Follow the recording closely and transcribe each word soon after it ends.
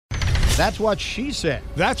That's what she said.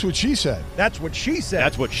 That's what she said. That's what she said.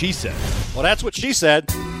 That's what she said. Well, that's what she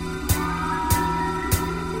said.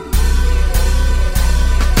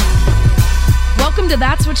 Welcome to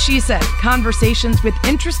That's What She Said, conversations with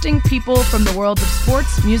interesting people from the world of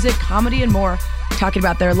sports, music, comedy, and more, talking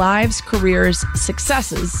about their lives, careers,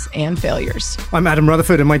 successes, and failures. I'm Adam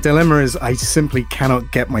Rutherford, and my dilemma is I simply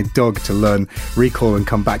cannot get my dog to learn recall and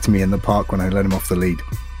come back to me in the park when I let him off the lead.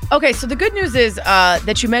 Okay, so the good news is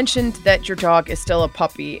that you mentioned that your dog is still a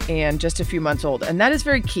puppy and just a few months old. And that is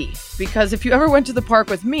very key, because if you ever went to the park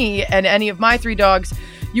with me and any of my three dogs,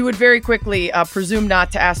 you would very quickly presume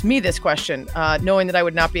not to ask me this question, knowing that I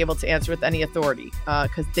would not be able to answer with any authority,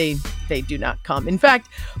 because they do not come. In fact,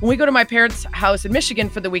 when we go to my parents' house in Michigan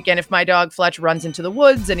for the weekend, if my dog Fletch runs into the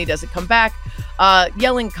woods and he doesn't come back,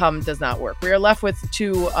 yelling come does not work. We are left with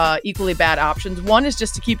two equally bad options. One is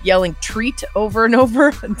just to keep yelling treat over and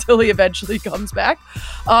over until he eventually comes back.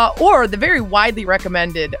 Or the very widely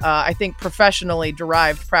recommended, I think professionally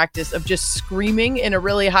derived practice of just screaming in a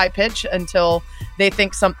really high pitch until they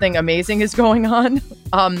think something amazing is going on,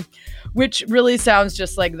 which really sounds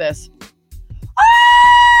just like this.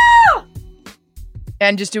 Ah!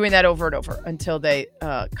 And just doing that over and over until they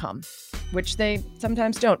come, which they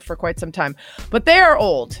sometimes don't for quite some time. But they are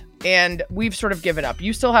old, and we've sort of given up.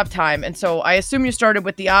 You still have time. And so I assume you started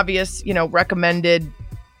with the obvious, recommended,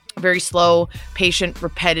 very slow, patient,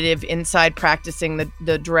 repetitive, inside practicing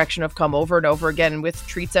the direction of come over and over again with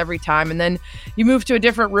treats every time. And then you move to a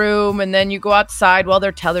different room, and then you go outside while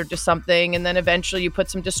they're tethered to something. And then eventually you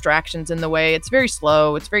put some distractions in the way. It's very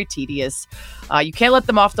slow. It's very tedious. You can't let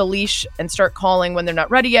them off the leash and start calling when they're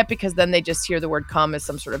not ready yet, because then they just hear the word come as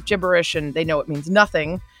some sort of gibberish and they know it means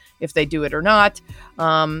nothing if they do it or not.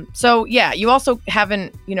 So yeah, you also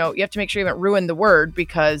haven't, you have to make sure you haven't ruined the word,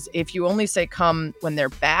 because if you only say come when they're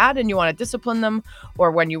bad and you want to discipline them,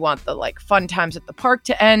 or when you want the fun times at the park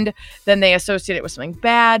to end, then they associate it with something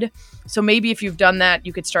bad. So maybe if you've done that,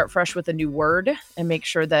 you could start fresh with a new word and make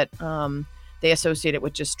sure that they associate it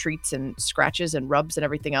with just treats and scratches and rubs and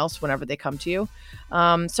everything else whenever they come to you.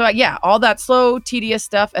 So yeah, all that slow, tedious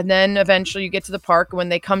stuff. And then eventually you get to the park, and when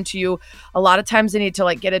they come to you, a lot of times they need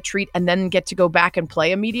to get a treat and then get to go back and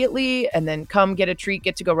play immediately, and then come get a treat,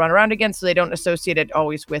 get to go run around again. So they don't associate it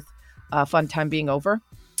always with fun time being over.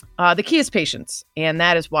 The key is patience. And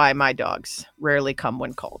that is why my dogs rarely come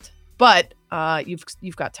when called, but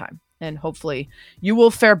you've got time, and hopefully you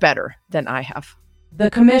will fare better than I have. The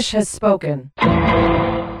commish has spoken.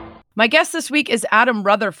 My guest this week is Adam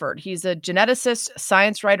Rutherford. He's a geneticist,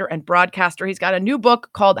 science writer, and broadcaster. He's got a new book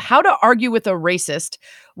called How to Argue with a Racist: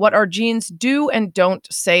 What Our Genes Do and Don't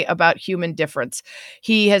Say About Human Difference.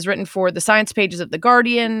 He has written for the science pages of The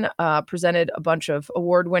Guardian, presented a bunch of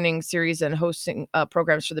award-winning series and hosting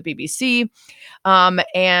programs for the BBC,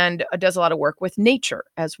 and does a lot of work with Nature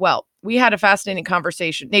as well. We had a fascinating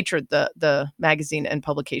conversation. Nature, the magazine and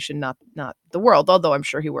publication, not the world, although I'm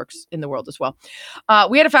sure he works in the world as well.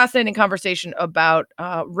 We had a fascinating conversation about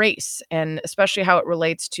race, and especially how it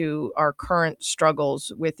relates to our current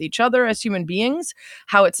struggles with each other as human beings,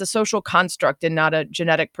 how it's a social construct and not a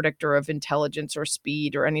genetic predictor of intelligence or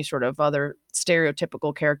speed or any sort of other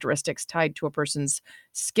stereotypical characteristics tied to a person's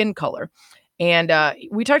skin color. And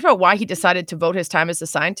we talked about why he decided to devote his time as a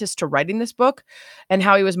scientist to writing this book, and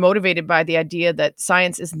how he was motivated by the idea that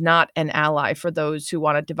science is not an ally for those who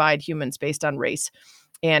want to divide humans based on race,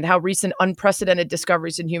 and how recent unprecedented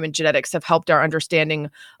discoveries in human genetics have helped our understanding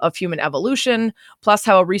of human evolution, plus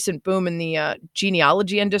how a recent boom in the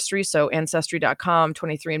genealogy industry, so ancestry.com,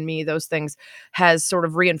 23andMe, those things, has sort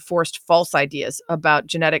of reinforced false ideas about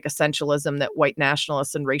genetic essentialism that white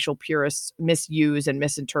nationalists and racial purists misuse and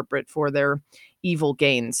misinterpret for their evil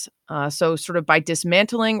gains. So sort of by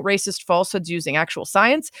dismantling racist falsehoods using actual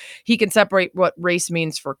science, he can separate what race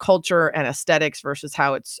means for culture and aesthetics versus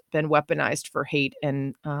how it's been weaponized for hate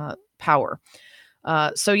and power.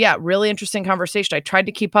 So yeah, really interesting conversation. I tried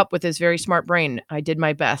to keep up with his very smart brain. I did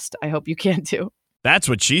my best. I hope you can too. That's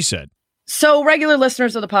what she said. So regular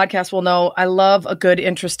listeners of the podcast will know I love a good,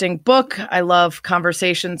 interesting book. I love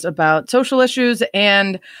conversations about social issues,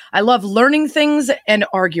 and I love learning things and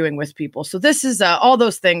arguing with people. So this is all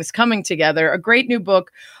those things coming together. A great new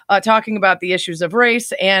book talking about the issues of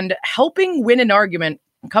race and helping win an argument.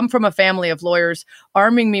 Come from a family of lawyers.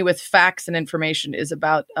 Arming me with facts and information is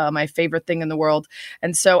about my favorite thing in the world.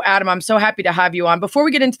 And so, Adam, I'm so happy to have you on. Before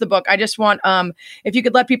we get into the book, I just want, if you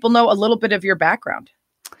could let people know a little bit of your background.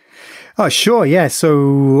 Oh, sure. Yeah.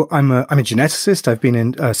 So I'm a geneticist. I've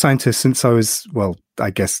been a scientist since I was,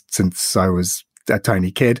 since I was a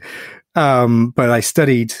tiny kid. But I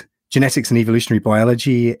studied genetics and evolutionary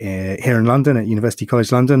biology here in London at University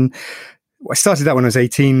College London. I started that when I was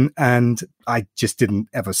 18, and I just didn't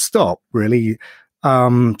ever stop, really.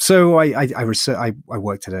 So I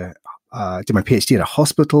worked at did my PhD at a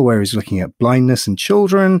hospital where I was looking at blindness in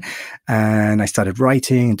children, and I started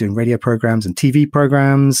writing and doing radio programs and TV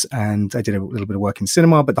programs, and I did a little bit of work in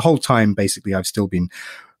cinema. But the whole time, basically, I've still been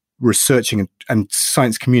researching and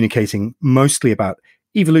science communicating mostly about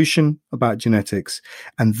evolution, about genetics,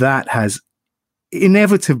 and that has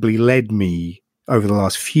inevitably led me over the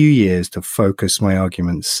last few years to focus my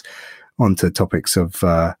arguments onto topics of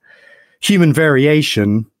human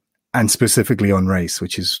variation, and specifically on race,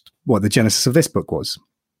 which is what the genesis of this book was.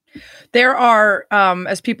 There are,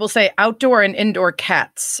 as people say, outdoor and indoor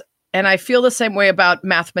cats. And I feel the same way about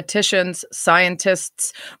mathematicians,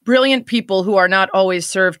 scientists, brilliant people who are not always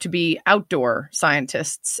served to be outdoor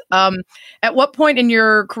scientists. At what point in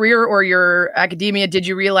your career or your academia did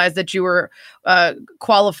you realize that you were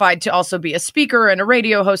qualified to also be a speaker and a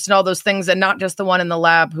radio host and all those things, and not just the one in the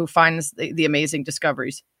lab who finds the amazing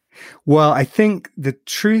discoveries? Well, I think the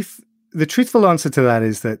truthful answer to that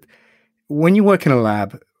is that when you work in a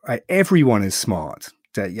lab, everyone is smart.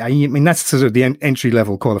 I mean, that's sort of the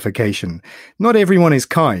entry-level qualification. Not everyone is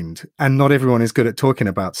kind, and not everyone is good at talking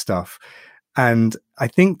about stuff. And I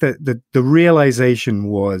think that the realization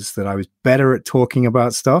was that I was better at talking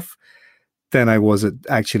about stuff than I was at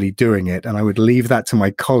actually doing it. And I would leave that to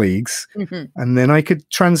my colleagues, and then I could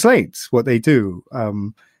translate what they do.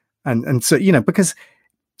 And so, because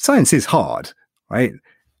science is hard, right?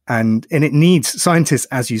 And it needs scientists,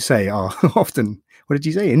 as you say, are often, what did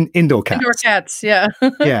you say? Indoor cats. Indoor cats, yeah.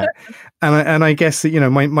 Yeah. And I guess that,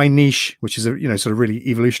 my niche, which is a, sort of really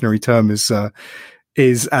evolutionary term, is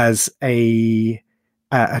as a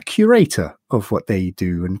curator of what they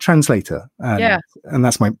do and translator. And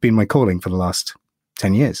that's been my calling for the last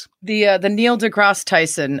 10 years. The Neil deGrasse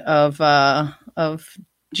Tyson of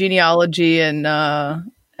genealogy and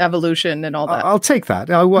evolution and all that. I'll take that.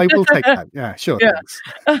 I will take that. Yeah, sure. Yeah.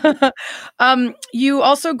 You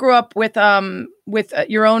also grew up with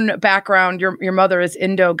your own background. Your mother is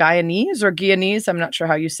Indo-Guyanese or Guyanese. I'm not sure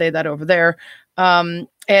how you say that over there.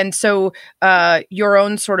 And so your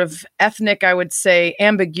own sort of ethnic, I would say,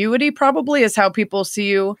 ambiguity probably is how people see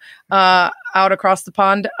you out across the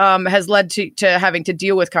pond, has led to having to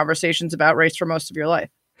deal with conversations about race for most of your life.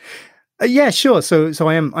 Yeah, sure. So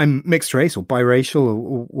I'm mixed race or biracial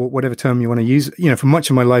or whatever term you want to use. For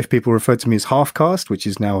much of my life, people referred to me as half caste, which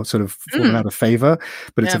is now sort of fallen out of favor,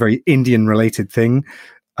 but it's a very Indian related thing.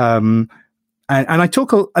 And I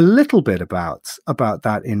talk a little bit about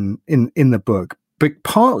that in the book, but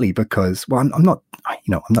partly because, well, I'm not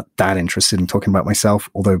that interested in talking about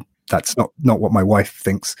myself, although that's not what my wife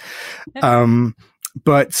thinks.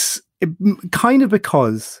 But kind of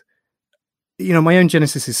because, my own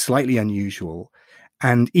genesis is slightly unusual.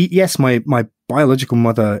 And yes, my biological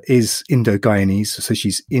mother is Indo-Guyanese, so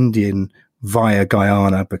she's Indian via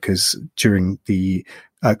Guyana, because during the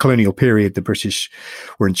colonial period, the British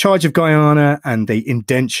were in charge of Guyana, and they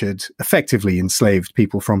effectively enslaved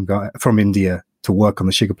people from India to work on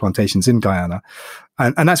the sugar plantations in Guyana.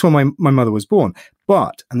 And that's where my mother was born.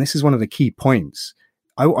 But, and this is one of the key points,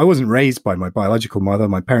 I wasn't raised by my biological mother.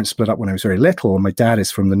 My parents split up when I was very little, and my dad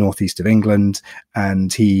is from the northeast of England,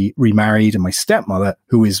 and he remarried. And my stepmother,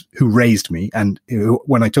 who raised me, and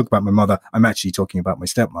when I talk about my mother, I'm actually talking about my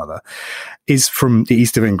stepmother, is from the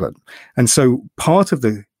east of England. And so part of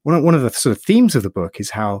one of the sort of themes of the book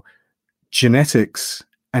is how genetics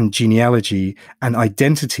and genealogy and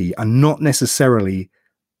identity are not necessarily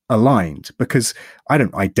aligned, because I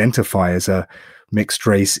don't identify as a mixed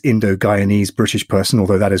race Indo-Guyanese British person,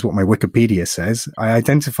 although that is what my Wikipedia says. I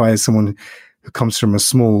identify as someone who comes from a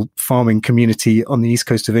small farming community on the east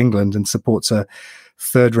coast of England and supports a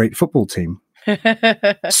third-rate football team.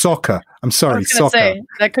 Soccer. I'm sorry, soccer. Say,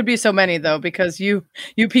 that could be so many, though, because you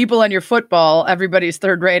people and your football, everybody's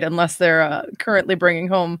third rate unless they're currently bringing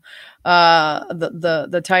home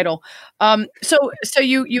the title. So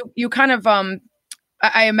you kind of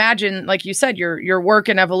I imagine, like you said, your work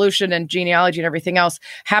in evolution and genealogy and everything else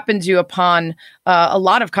happens you upon a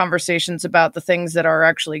lot of conversations about the things that are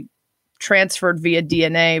actually transferred via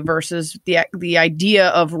DNA versus the idea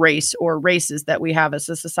of race or races that we have as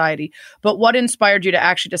a society. But what inspired you to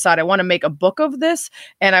actually decide, I want to make a book of this,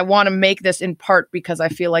 and I want to make this in part because I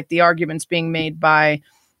feel like the arguments being made by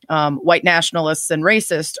white nationalists and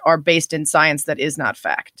racists are based in science that is not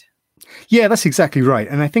fact? Yeah, that's exactly right.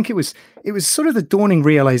 And I think it was sort of the dawning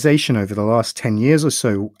realization over the last 10 years or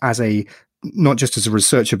so, not just as a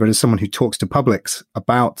researcher, but as someone who talks to publics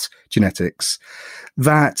about genetics,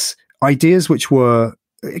 that ideas which were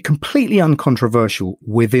completely uncontroversial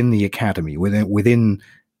within the academy, within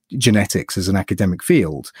genetics as an academic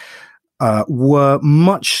field, were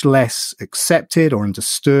much less accepted or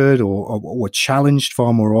understood or challenged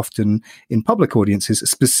far more often in public audiences,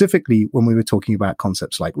 specifically when we were talking about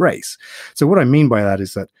concepts like race. So what I mean by that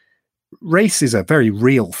is that race is a very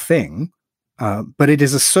real thing, but it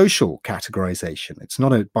is a social categorization. It's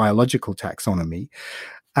not a biological taxonomy.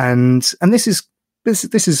 And this is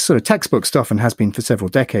sort of textbook stuff and has been for several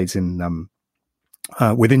decades in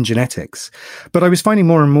within genetics. But I was finding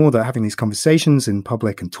more and more that having these conversations in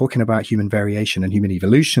public and talking about human variation and human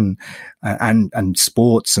evolution and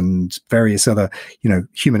sports and various other,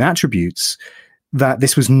 human attributes, that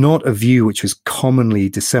this was not a view which was commonly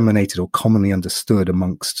disseminated or commonly understood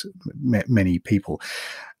amongst many people.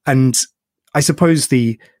 And I suppose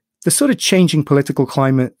the sort of changing political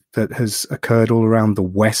climate that has occurred all around the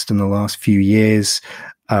West in the last few years,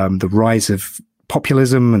 the rise of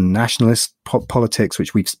populism and nationalist politics,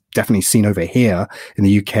 which we've definitely seen over here in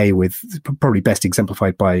the UK, with probably best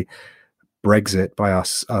exemplified by Brexit, by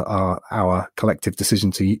us, our collective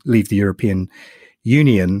decision to leave the European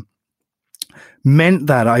Union, meant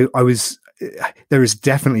that there is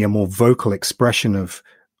definitely a more vocal expression of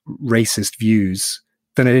racist views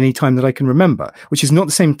than at any time that I can remember, which is not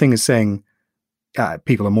the same thing as saying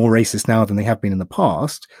people are more racist now than they have been in the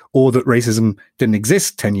past, or that racism didn't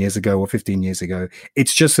exist 10 years ago or 15 years ago.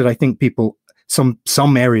 It's just that I think people,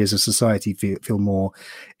 some areas of society feel more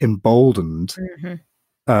emboldened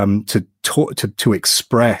to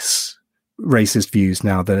express racist views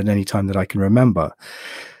now than at any time that I can remember.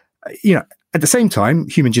 At the same time,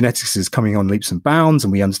 human genetics is coming on leaps and bounds,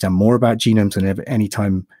 and we understand more about genomes than ever, any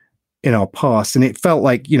time in our past. And it felt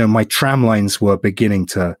like, my tram lines were beginning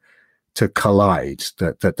to collide,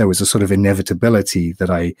 that there was a sort of inevitability that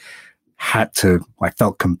I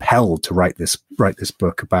felt compelled to write this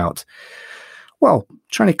book about,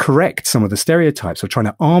 trying to correct some of the stereotypes, or trying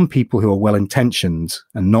to arm people who are well-intentioned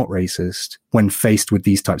and not racist when faced with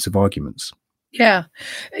these types of arguments. Yeah.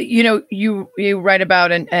 You write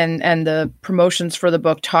about and the promotions for the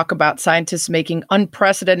book talk about scientists making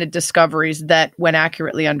unprecedented discoveries that, when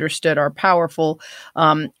accurately understood, are powerful.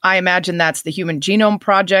 I imagine that's the Human Genome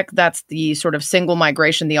Project. That's the sort of single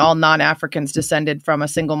migration, the all non-Africans descended from a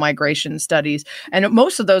single migration studies. And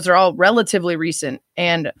most of those are all relatively recent.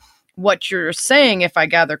 And what you're saying, if I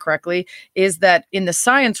gather correctly, is that in the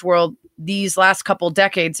science world, these last couple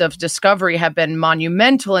decades of discovery have been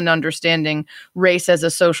monumental in understanding race as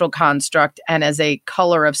a social construct and as a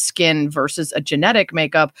color of skin versus a genetic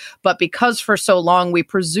makeup. But because for so long we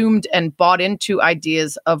presumed and bought into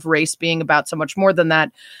ideas of race being about so much more than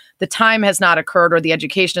that, the time has not occurred, or the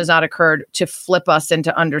education has not occurred to flip us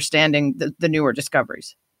into understanding the newer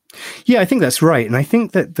discoveries. Yeah, I think that's right. And I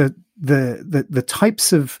think that the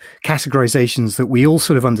types of categorizations that we all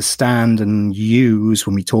sort of understand and use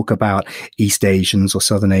when we talk about East Asians or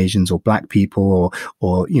Southern Asians or Black people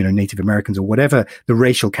or Native Americans or whatever, the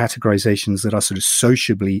racial categorizations that are sort of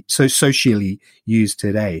socially used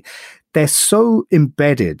today, they're so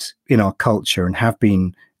embedded in our culture and have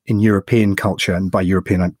been in European culture. And by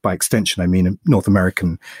European, by extension, I mean North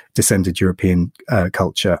American descended European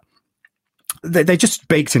culture. They're just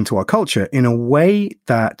baked into our culture in a way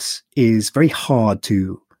that is very hard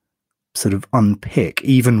to sort of unpick,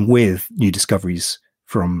 even with new discoveries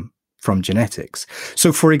from genetics.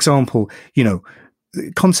 So, for example,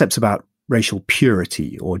 concepts about racial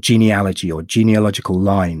purity or genealogy or genealogical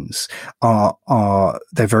lines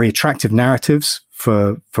they're very attractive narratives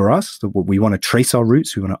for us. We want to trace our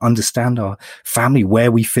roots. We want to understand our family,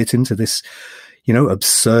 where we fit into this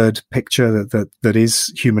absurd picture that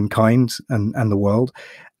is humankind and the world.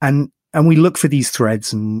 And we look for these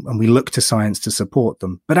threads and we look to science to support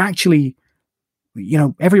them. But actually,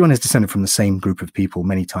 everyone is descended from the same group of people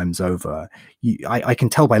many times over. I can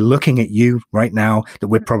tell by looking at you right now that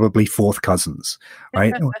we're probably fourth cousins,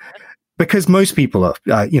 right? Because most people are,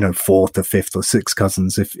 fourth or fifth or sixth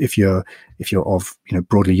cousins if you're of,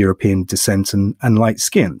 broadly European descent and light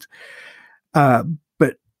skinned.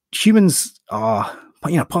 But humans are,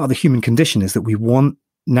 part of the human condition is that we want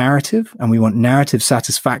narrative and we want narrative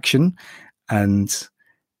satisfaction. And,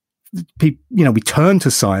 we turn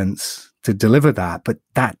to science to deliver that, but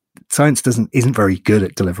that science isn't very good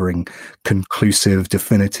at delivering conclusive,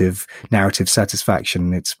 definitive narrative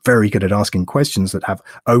satisfaction. It's very good at asking questions that have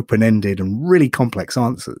open-ended and really complex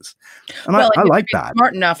answers. And I like that.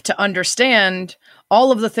 Smart enough to understand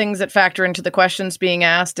all of the things that factor into the questions being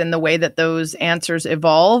asked and the way that those answers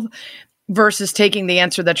evolve. versus taking the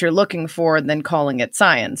answer that you're looking for and then calling it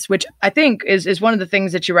science, which I think is one of the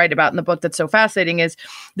things that you write about in the book that's so fascinating, is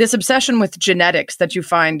this obsession with genetics that you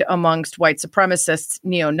find amongst white supremacists,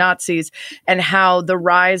 neo-Nazis, and how the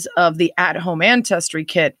rise of the at-home ancestry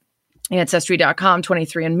kit, Ancestry.com,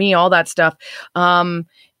 23andMe, all that stuff,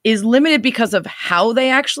 is limited because of how they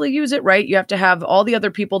actually use it, right? You have to have all the other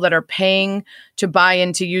people that are paying to buy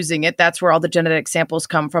into using it. That's where all the genetic samples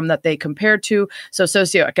come from that they compare to. So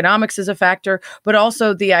socioeconomics is a factor, but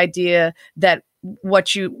also the idea that what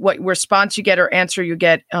response you get or answer you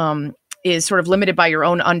get is sort of limited by your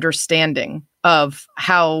own understanding of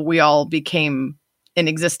how we all became in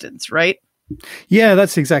existence, right? Yeah,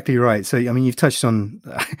 that's exactly right. So, I mean, you've touched on.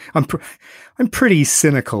 I'm pretty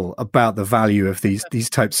cynical about the value of these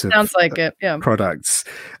types of sounds like it. Yeah. Products.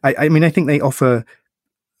 I mean, I think they offer.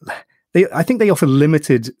 I think they offer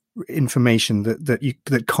limited information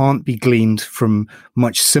that can't be gleaned from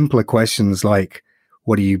much simpler questions like,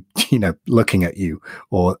 what are you looking at you,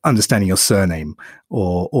 or understanding your surname,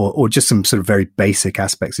 or just some sort of very basic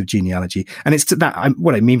aspects of genealogy. And it's that.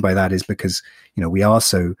 What I mean by that is because we are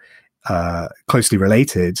so closely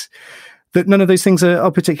related that none of those things are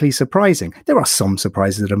particularly surprising. There are some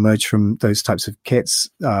surprises that emerge from those types of kits.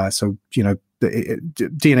 DNA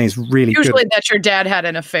is really usually good. That your dad had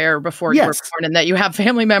an affair before you were born, and that you have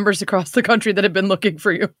family members across the country that have been looking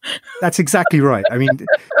for you. That's exactly right. I mean,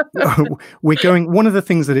 one of the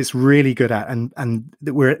things that it's really good at, and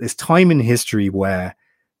we're at this time in history where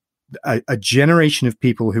a generation of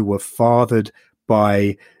people who were fathered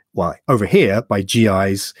by, over here, by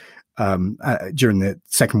GIs, during the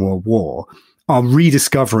Second World War, are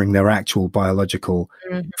rediscovering their actual biological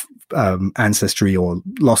ancestry or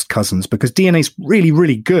lost cousins, because DNA is really,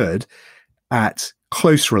 really good at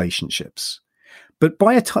close relationships. But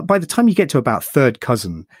by the time you get to about third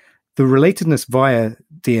cousin, the relatedness via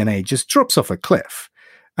DNA just drops off a cliff,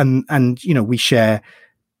 and we share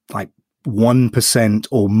like 1%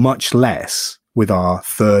 or much less with our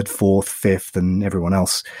third, fourth, fifth, and everyone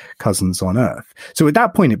else cousins on Earth. So at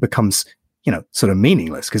that point, it becomes, sort of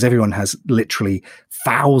meaningless, because everyone has literally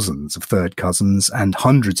thousands of third cousins and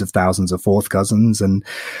hundreds of thousands of fourth cousins, and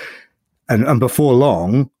before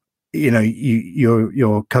long,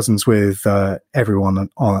 you're cousins with everyone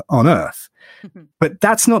on Earth. But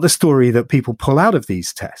that's not the story that people pull out of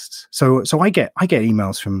these tests. So I get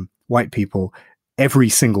emails from white people every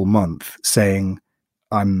single month saying,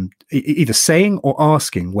 I'm either saying or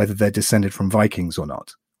asking whether they're descended from Vikings or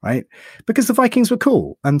not, right? Because the Vikings were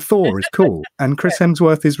cool, and Thor is cool, and Chris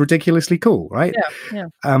Hemsworth is ridiculously cool, right? Yeah.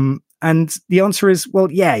 And the answer is,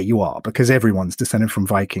 well, yeah, you are, because everyone's descended from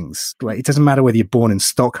Vikings. Like, it doesn't matter whether you're born in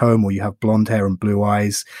Stockholm or you have blonde hair and blue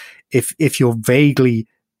eyes. If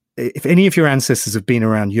any of your ancestors have been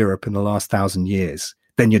around Europe in the last 1,000 years,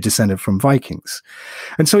 then you're descended from Vikings.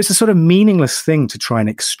 And so it's a sort of meaningless thing to try and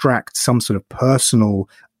extract some sort of personal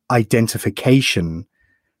identification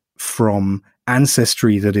from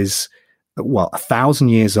ancestry that is, 1,000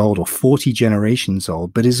 years old or 40 generations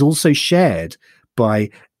old, but is also shared by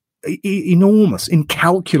enormous,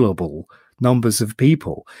 incalculable numbers of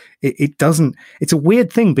people. It's a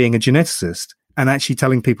weird thing being a geneticist and actually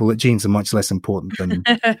telling people that genes are much less important than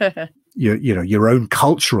your own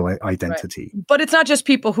cultural identity. Right. But it's not just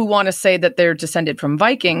people who want to say that they're descended from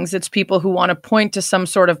Vikings. It's people who want to point to some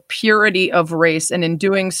sort of purity of race, and in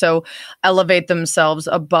doing so, elevate themselves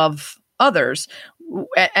above others.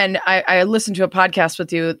 And I listened to a podcast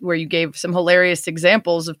with you where you gave some hilarious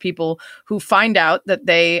examples of people who find out that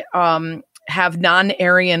they have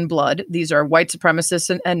non-Aryan blood. These are white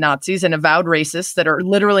supremacists and Nazis and avowed racists that are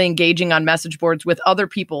literally engaging on message boards with other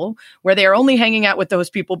people where they are only hanging out with those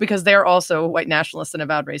people because they're also white nationalists and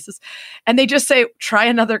avowed racists. And they just say, try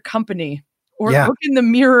another company, or look in the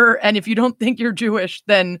mirror, and if you don't think you're Jewish,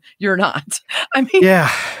 then you're not. I mean, yeah,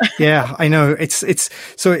 I know.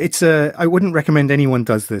 I wouldn't recommend anyone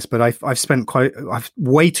does this, but I've spent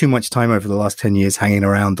way too much time over the last 10 years hanging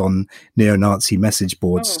around on neo-Nazi message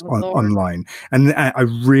boards online, and I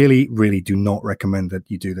really, really do not recommend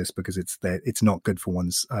that you do this, because it's not good for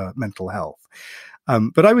one's mental health.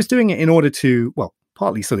 But I was doing it in order to,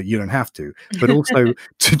 partly so that you don't have to, but also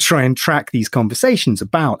to try and track these conversations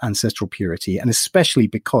about ancestral purity. And especially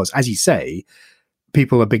because, as you say,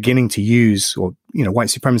 people are beginning to use, or, white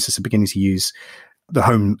supremacists are beginning to use the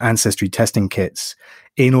home ancestry testing kits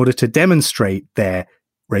in order to demonstrate their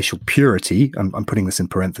racial purity. I'm putting this in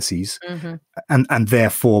parentheses, and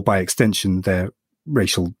therefore, by extension, their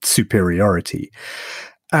racial superiority.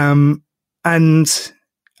 And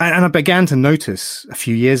I began to notice a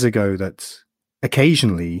few years ago that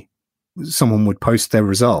occasionally someone would post their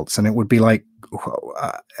results, and it would be like,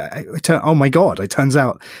 oh my God, it turns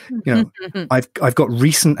out, I've got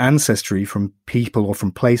recent ancestry from people or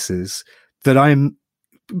from places that I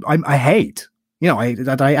hate,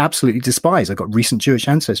 that I absolutely despise. I got recent Jewish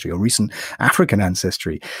ancestry or recent African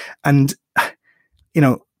ancestry. And,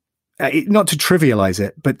 not to trivialize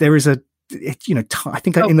it, but there is I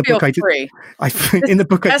think in the book in the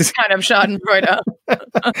book that's kind of Schadenfreude.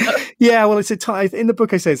 Yeah, well, in the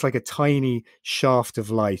book I say it's like a tiny shaft of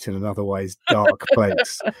light in an otherwise dark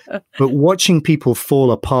place. But watching people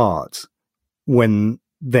fall apart when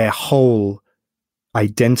their whole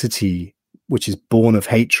identity, which is born of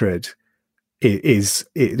hatred, when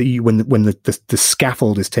the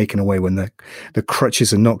scaffold is taken away, when the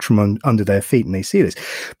crutches are knocked from under their feet, and they see this.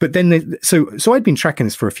 But then so I'd been tracking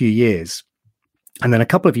this for a few years, and then a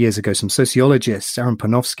couple of years ago, some sociologists, Aaron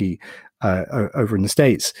Panofsky, over in the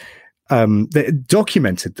States, they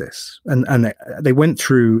documented this, and they went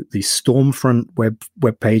through the Stormfront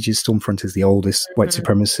web pages. Stormfront is the oldest white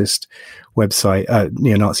supremacist website,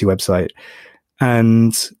 neo-Nazi website,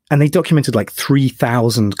 and they documented like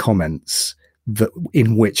 3,000 comments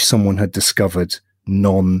in which someone had discovered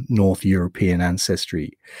non-North European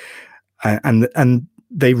ancestry, and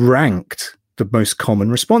they ranked the most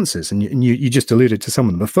common responses, and you just alluded to some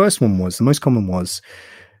of them. The most common was,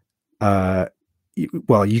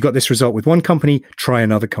 well, you got this result with one company, try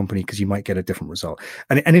another company because you might get a different result.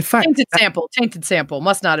 And in fact, tainted sample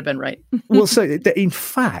must not have been right. Well, so in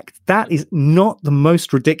fact, that is not the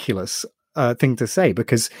most ridiculous thing to say,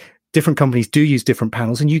 because different companies do use different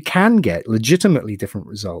panels, and you can get legitimately different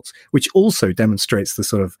results, which also demonstrates the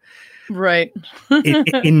sort of right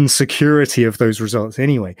insecurity of those results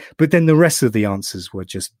anyway. But then the rest of the answers were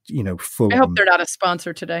just, full. I hope they're not a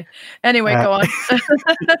sponsor today. Anyway, go on.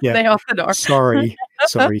 Yeah. They off the door. Sorry,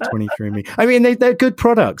 23andMe. I mean, they're good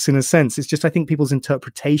products in a sense. It's just, I think, people's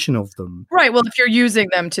interpretation of them. Right. Well, if you're using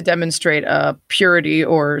them to demonstrate purity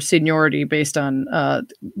or seniority based on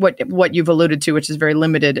what you've alluded to, which is very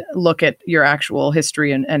limited look at your actual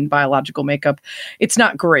history and biological makeup, it's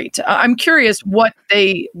not great. I'm curious what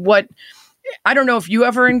I don't know if you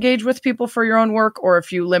ever engage with people for your own work or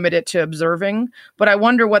if you limit it to observing, but I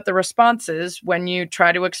wonder what the response is when you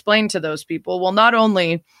try to explain to those people, well, not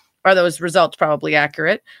only are those results probably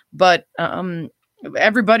accurate, but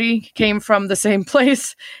everybody came from the same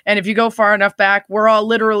place. And if you go far enough back, we're all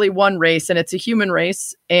literally one race, and it's a human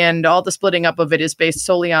race. And all the splitting up of it is based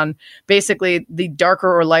solely on basically the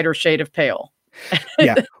darker or lighter shade of pale.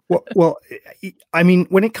 Yeah. Well, I mean,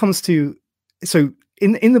 when it comes to, so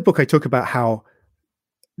in the book, I talk about how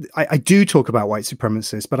I do talk about white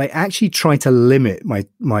supremacists, but I actually try to limit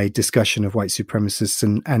my discussion of white supremacists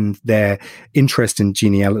and their interest in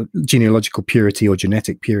genealogical purity or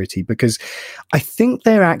genetic purity, because I think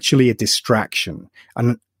they're actually a distraction.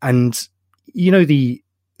 And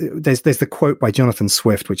there's the quote by Jonathan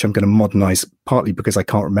Swift, which I'm going to modernize partly because I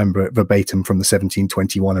can't remember it verbatim from the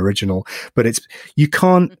 1721 original, but you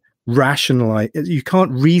can't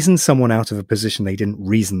reason someone out of a position they didn't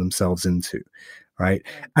reason themselves into. Right.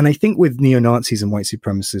 And I think with neo-Nazis and white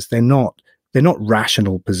supremacists, they're not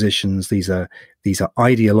rational positions. These are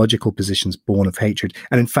ideological positions born of hatred.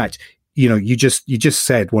 And in fact, you just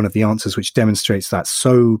said one of the answers which demonstrates that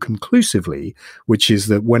so conclusively, which is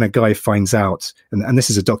that when a guy finds out, and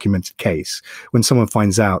this is a documented case, when someone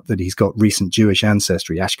finds out that he's got recent Jewish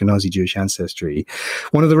ancestry, Ashkenazi Jewish ancestry,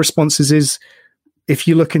 one of the responses is, if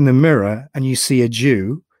you look in the mirror and you see a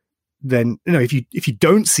Jew, then, if you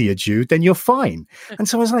don't see a Jew, then you're fine. And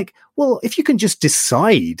so I was like, well, if you can just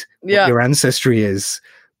decide what your ancestry is,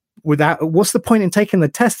 what's the point in taking the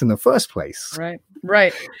test in the first place?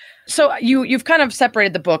 Right. So you've kind of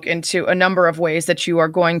separated the book into a number of ways that you are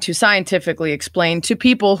going to scientifically explain to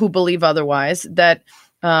people who believe otherwise that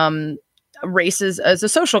race is as a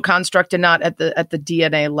social construct and not at the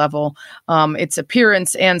DNA level. Its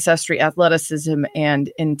appearance, ancestry, athleticism,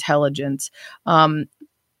 and intelligence.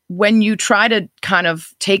 When you try to kind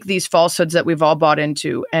of take these falsehoods that we've all bought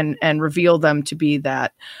into and reveal them to be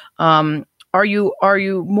that, are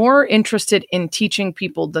you more interested in teaching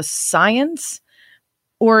people the science,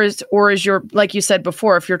 or is your, like you said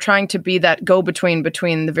before, if you're trying to be that go-between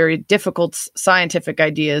between the very difficult scientific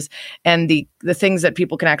ideas and the things that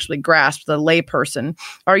people can actually grasp, the layperson,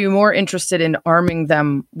 are you more interested in arming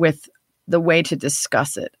them with the way to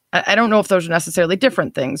discuss it? I don't know if those are necessarily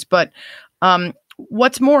different things, but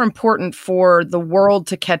what's more important for the world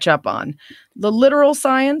to catch up on, the literal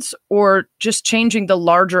science or just changing the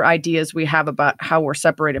larger ideas we have about how we're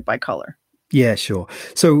separated by color? Yeah, sure.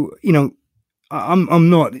 So, I'm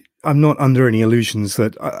not under any illusions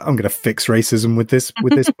that I'm going to fix racism with this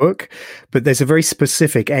book, but there's a very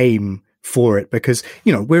specific aim for it because,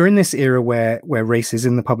 we're in this era where race is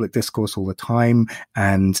in the public discourse all the time.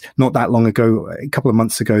 And not that long ago, a couple of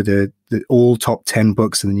months ago, the all top 10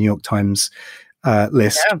 books in the New York Times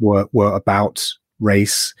list were about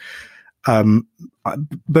race.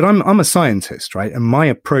 But I'm a scientist, right? And my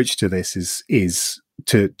approach to this is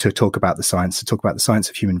to talk about the science,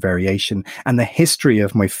 of human variation and the history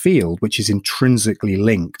of my field, which is intrinsically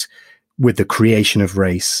linked with the creation of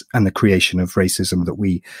race and the creation of racism that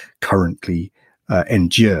we currently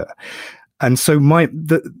endure. And so my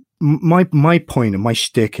point and my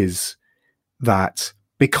shtick is that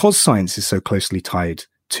because science is so closely tied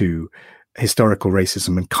to historical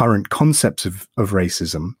racism and current concepts of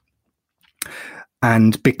racism,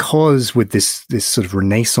 and because with this sort of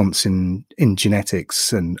renaissance in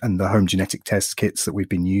genetics and the home genetic test kits that we've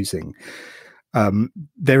been using,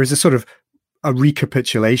 there is a sort of a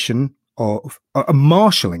recapitulation of a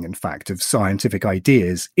marshalling, in fact, of scientific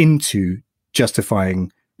ideas into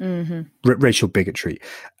justifying racial bigotry.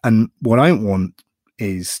 And what I want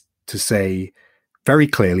is to say very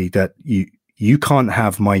clearly that you can't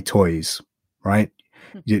have my toys, right?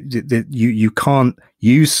 You can't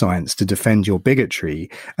use science to defend your bigotry,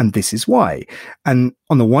 and this is why. And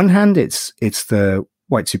on the one hand, it's the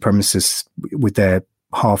white supremacists with their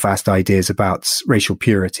half-assed ideas about racial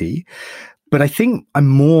purity, but I think I'm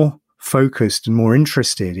more focused and more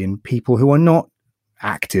interested in people who are not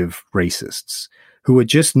active racists, who are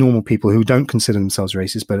just normal people who don't consider themselves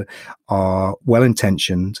racist, but are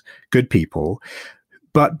well-intentioned, good people.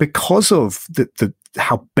 But because of the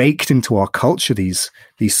how baked into our culture these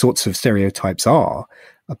sorts of stereotypes are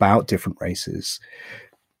about different races,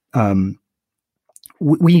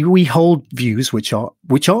 we hold views which are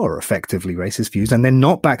effectively racist views, and they're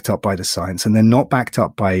not backed up by the science, and they're not backed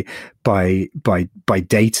up by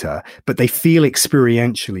data, but they feel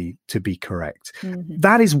experientially to be correct. Mm-hmm.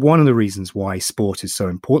 That is one of the reasons why sport is so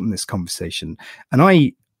important in this conversation. And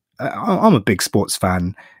I'm a big sports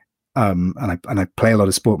fan, and I play a lot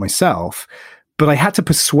of sport myself, but I had to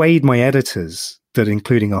persuade my editors that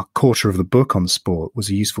including a quarter of the book on sport was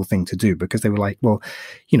a useful thing to do, because they were like, well,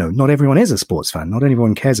 not everyone is a sports fan. Not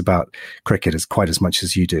everyone cares about cricket quite as much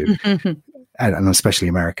as you do. and especially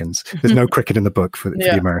Americans. There's no cricket in the book for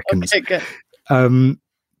the Americans. Okay, good.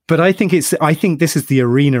 But I think this is the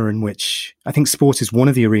arena in which I think sport is one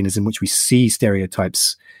of the arenas in which we see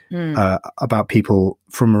stereotypes about people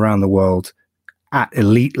from around the world at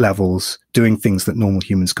elite levels doing things that normal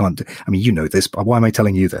humans can't do. I mean, you know this, but why am I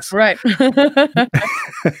telling you this? Right.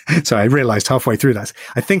 So I realized halfway through that,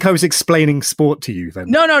 I think I was explaining sport to you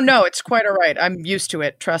then. No, it's quite all right. I'm used to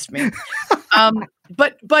it. Trust me.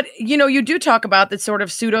 But you do talk about the sort of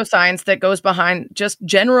pseudoscience that goes behind just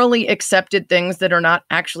generally accepted things that are not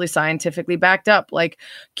actually scientifically backed up, like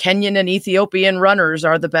Kenyan and Ethiopian runners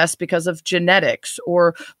are the best because of genetics,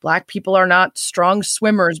 or Black people are not strong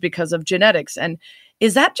swimmers because of genetics. And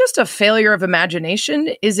is that just a failure of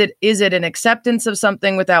imagination? Is it an acceptance of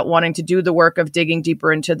something without wanting to do the work of digging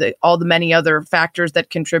deeper into all the many other factors that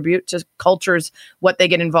contribute to cultures, what they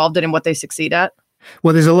get involved in and what they succeed at?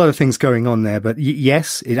 Well, there's a lot of things going on there, but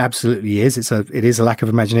yes, it absolutely is. It is a lack of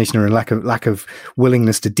imagination, or a lack of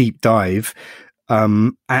willingness to deep dive,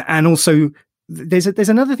 and also there's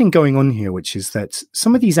another thing going on here, which is that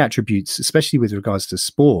some of these attributes, especially with regards to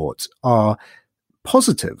sport, are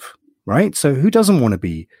positive, right? So who doesn't want to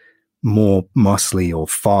be more muscly or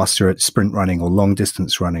faster at sprint running or long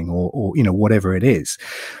distance running or whatever it is?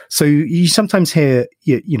 So you sometimes hear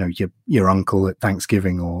your uncle at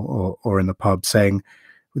Thanksgiving or in the pub saying,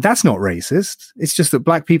 that's not racist, it's just that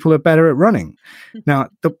Black people are better at running. Now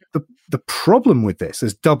the problem with this,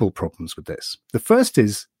 there's double problems with this. The first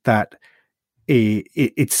is that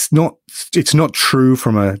it's not true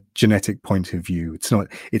from a genetic point of view.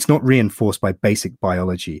 It's not reinforced by basic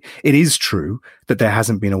biology. It is true that there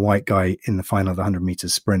hasn't been a white guy in the final of the 100-meter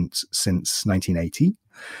sprint since 1980.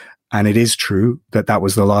 And it is true that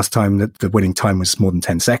was the last time that the winning time was more than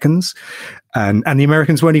 10 seconds. And the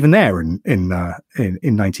Americans weren't even there in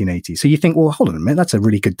 1980. So you think, well, hold on a minute, that's a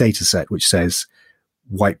really good data set which says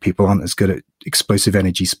white people aren't as good at explosive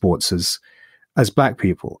energy sports as Black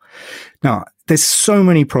people. Now, there's so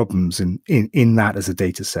many problems in that as a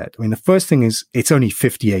data set. I mean, the first thing is it's only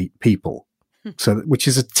 58 people, which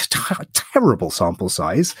is a terrible sample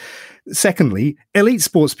size. Secondly, elite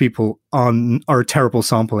sports people are a terrible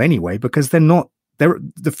sample anyway, because the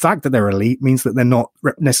fact that they're elite means that they're not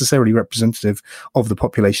necessarily representative of the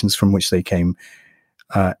populations from which they came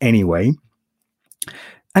anyway.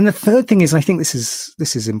 And the third thing is, I think this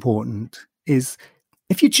is important, is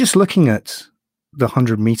if you're just looking at the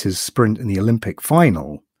 100 meters sprint in the Olympic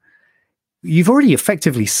final, you've already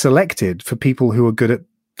effectively selected for people who are good at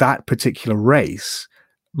that particular race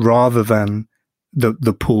rather than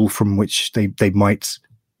the pool from which they might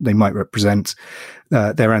represent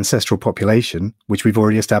their ancestral population, which we've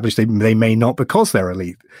already established they may not because they're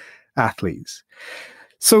elite athletes.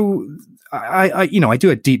 So I do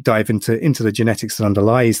a deep dive into the genetics that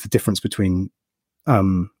underlies the difference between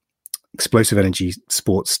explosive energy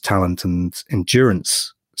sports talent and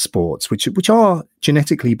endurance sports, which are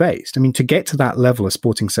genetically based. I mean, to get to that level of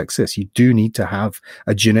sporting success, you do need to have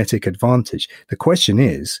a genetic advantage. The question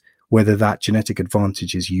is whether that genetic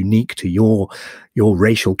advantage is unique to your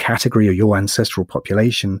racial category or your ancestral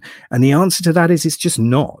population. And the answer to that is it's just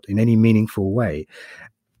not in any meaningful way.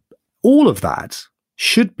 All of that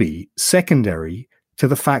should be secondary to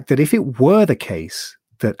the fact that if it were the case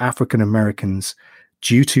that African Americans,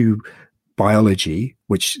 due to biology,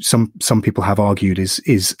 which some people have argued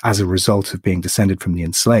is as a result of being descended from the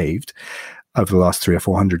enslaved over the last 300 or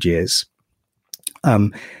 400 years,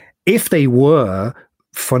 if they were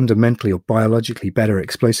fundamentally or biologically better at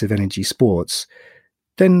explosive energy sports,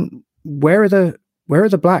 then where are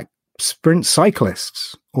the black sprint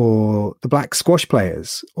cyclists or the black squash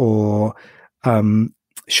players or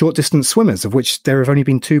short distance swimmers, of which there have only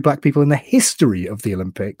been 2 black people in the history of the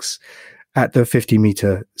Olympics at the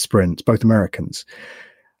 50-meter sprint, both Americans.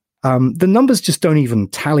 The numbers just don't even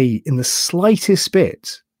tally in the slightest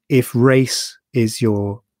bit if race is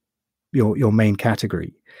your main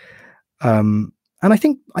category. And I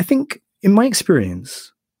think in my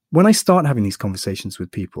experience, when I start having these conversations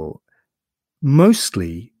with people,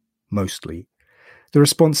 mostly the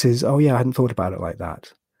response is, "Oh yeah, I hadn't thought about it like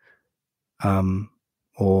that,"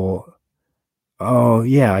 or "Oh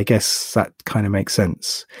yeah, I guess that kind of makes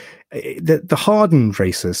sense." The hardened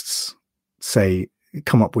racists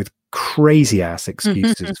come up with crazy ass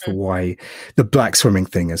excuses for why the black swimming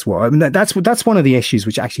thing as well. I mean, that's one of the issues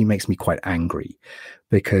which actually makes me quite angry,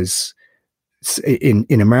 because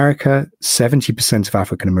in America, 70% of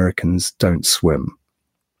African Americans don't swim,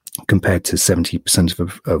 compared to 70%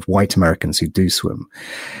 of white Americans who do swim.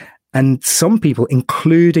 And some people,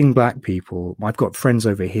 including black people, I've got friends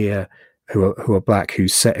over here who are black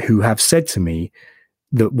who have said to me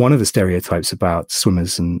that one of the stereotypes about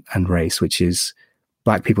swimmers and race, which is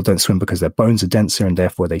black people don't swim because their bones are denser and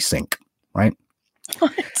therefore they sink, right?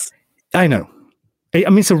 What? I know. I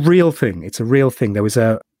mean, it's a real thing. It's a real thing. There was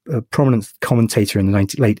a prominent commentator in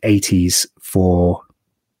the late 80s for,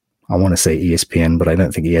 I want to say ESPN, but I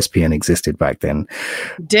don't think ESPN existed back then.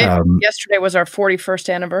 Yesterday was our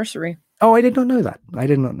 41st anniversary. Oh, I did not know that.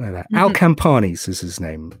 Mm-hmm. Al Campanis is his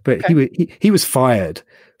name, but okay. he was fired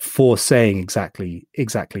for saying exactly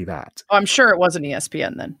that. Oh, I'm sure it wasn't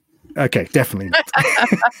ESPN then. Okay, definitely not.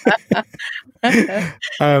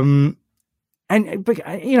 But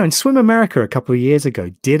in Swim America a couple of years ago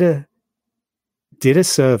did a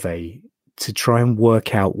survey to try and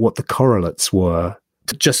work out what the correlates were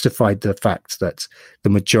to justify the fact that the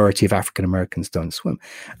majority of African Americans don't swim,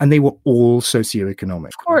 and they were all socioeconomic.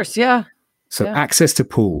 Of course, yeah. So access to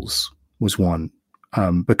pools was one,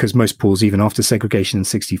 because most pools, even after segregation in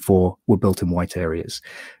 1964, were built in white areas.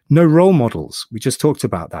 No role models. We just talked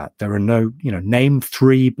about that. There are no, name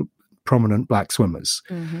 3 prominent black swimmers.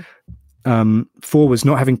 Mm-hmm. 4 was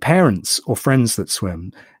not having parents or friends that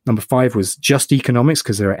swim. Number 5 was just economics,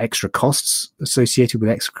 because there are extra costs associated with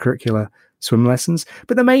extracurricular swim lessons.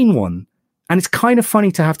 But the main one, and it's kind of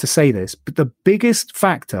funny to have to say this, but the biggest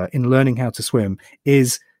factor in learning how to swim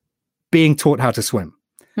is being taught how to swim.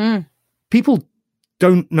 People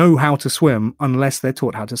don't know how to swim unless they're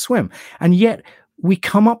taught how to swim. And yet we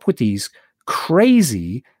come up with these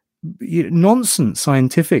crazy nonsense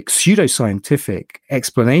pseudoscientific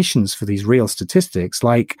explanations for these real statistics,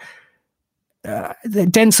 like the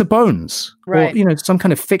denser bones, right, or some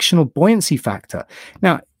kind of fictional buoyancy factor.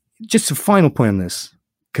 Now, just a final point on this,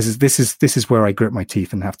 because this is where I grit my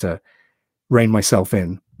teeth and have to rein myself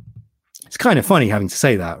in. It's kind of funny having to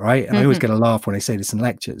say that, right? And I always get a laugh when I say this in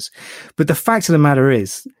lectures. But the fact of the matter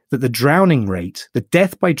is that the drowning rate, the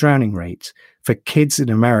death by drowning rate for kids in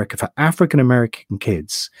America, for African American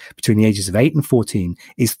kids between the ages of 8 and 14,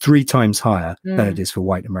 is 3 times higher than it is for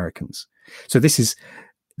white Americans. So this is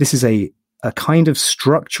a kind of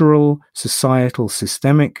structural, societal,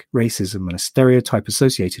 systemic racism and a stereotype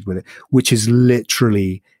associated with it, which is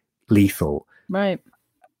literally lethal. Right.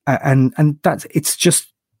 And it's just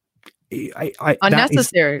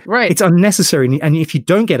unnecessary, right? It's unnecessary, and if you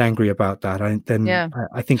don't get angry about that, I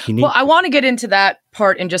think you need. Well, I want to get into that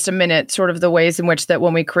part in just a minute, sort of the ways in which that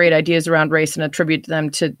when we create ideas around race and attribute them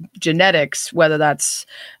to genetics, whether that's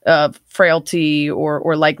frailty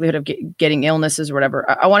or likelihood of getting illnesses or whatever.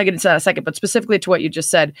 I want to get into that in a second, but specifically to what you just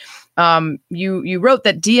said, you wrote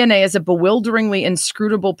that DNA is a bewilderingly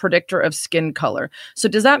inscrutable predictor of skin color. So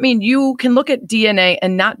does that mean you can look at DNA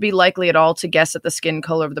and not be likely at all to guess at the skin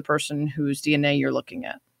color of the person whose DNA you're looking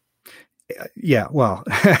at? Yeah, well,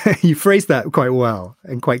 you phrased that quite well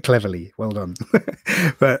and quite cleverly. Well done.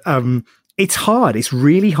 But it's hard. It's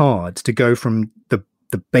really hard to go from the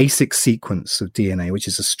basic sequence of DNA, which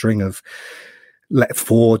is a string of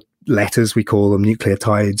 4 letters, we call them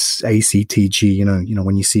nucleotides, A, C, T, G, you know,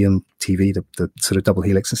 when you see on TV, the sort of double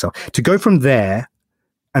helix and stuff, to go from there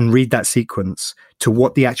and read that sequence to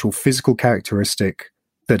what the actual physical characteristic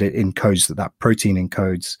that it encodes, that protein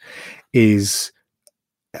encodes, is...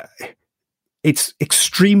 it's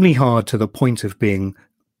extremely hard to the point of being,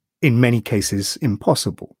 in many cases,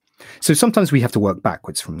 impossible. So sometimes we have to work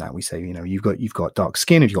backwards from that. We say, you know, you've got dark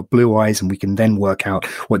skin, you've got blue eyes, and we can then work out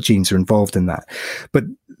what genes are involved in that. But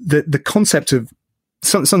the concept of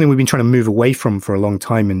something we've been trying to move away from for a long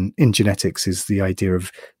time in genetics is the idea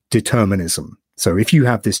of determinism. So if you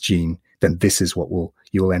have this gene, then this is what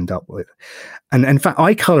you'll end up with. And in fact,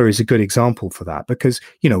 eye color is a good example for that, because,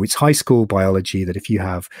 you know, it's high school biology that if you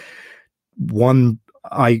have one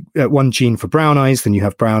gene for brown eyes, then you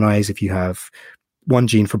have brown eyes. If you have one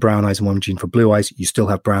gene for brown eyes and one gene for blue eyes, you still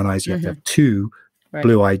have brown eyes. You have to have 2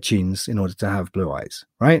 blue-eyed genes in order to have blue eyes,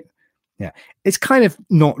 right? Yeah. It's kind of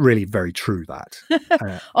not really very true, that.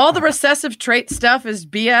 All the recessive trait stuff is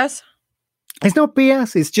BS? It's not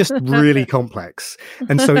BS. It's just really complex.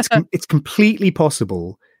 And so it's completely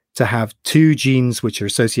possible to have 2 genes which are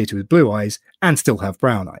associated with blue eyes and still have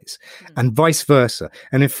brown eyes, and vice versa.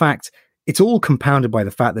 And in fact, it's all compounded by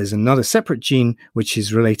the fact there's another separate gene which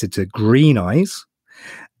is related to green eyes.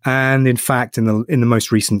 And in fact, in the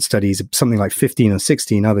most recent studies, something like 15 or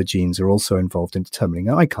 16 other genes are also involved in determining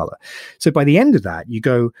eye color. So by the end of that, you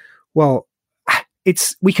go, well,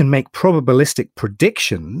 we can make probabilistic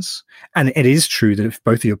predictions. And it is true that if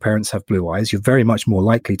both of your parents have blue eyes, you're very much more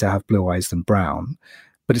likely to have blue eyes than brown,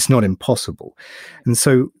 but it's not impossible. And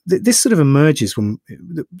so this sort of emerges when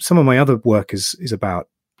some of my other work is about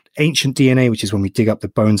ancient DNA, which is when we dig up the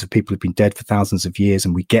bones of people who've been dead for thousands of years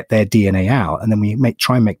and we get their DNA out, and then we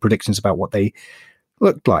try and make predictions about what they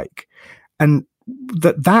looked like. And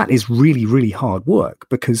that is really, really hard work,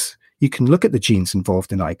 because you can look at the genes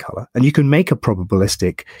involved in eye color and you can make a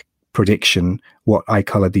probabilistic prediction what eye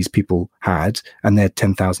color these people had, and they're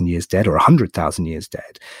 10,000 years dead or 100,000 years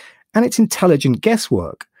dead. And it's intelligent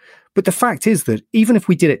guesswork. But the fact is that even if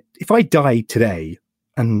we did it, if I die today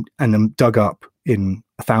and am dug up in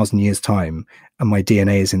 1,000 years' time and my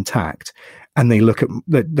DNA is intact, and they look at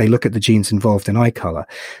the genes involved in eye color,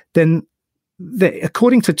 then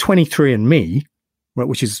according to 23andMe, right,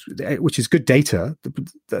 which is good data,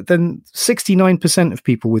 then 69% of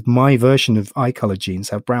people with my version of eye color genes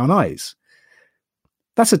have brown eyes.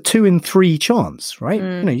 That's a 2 in 3 chance, right?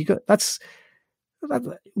 You know,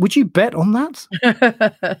 would you bet on that?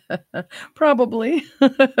 Probably.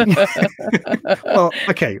 Well,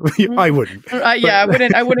 okay, I wouldn't. I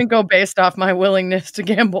wouldn't. I wouldn't go based off my willingness to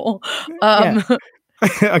gamble.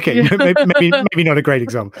 Okay, maybe not a great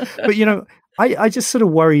example, but you know, I just sort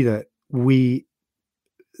of worry that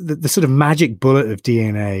the sort of magic bullet of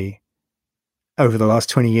DNA over the last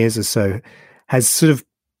 20 years or so has sort of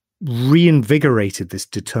reinvigorated this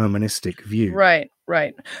deterministic view.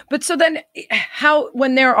 Right. But so then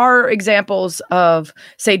when there are examples of,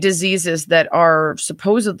 say, diseases that are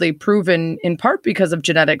supposedly proven in part because of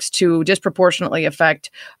genetics to disproportionately affect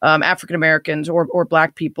African Americans or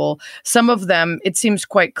Black people, some of them, it seems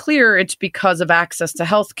quite clear it's because of access to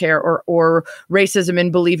healthcare or racism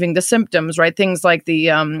in believing the symptoms, right? Things like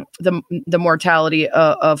the mortality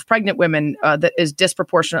of pregnant women that is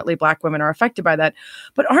disproportionately Black women are affected by that.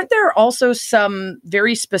 But aren't there also some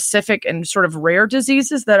very specific and sort of rare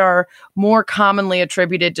diseases that are more commonly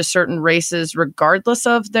attributed to certain races regardless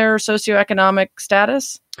of their socioeconomic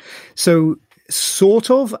status? So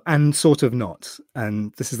sort of and sort of not.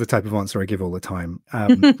 And this is the type of answer I give all the time.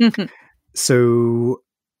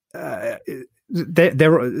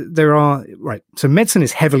 There are right. So medicine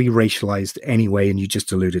is heavily racialized anyway, and you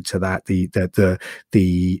just alluded to that.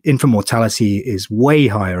 The infant mortality is way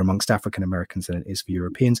higher amongst African Americans than it is for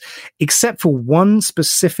Europeans, except for one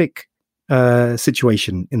specific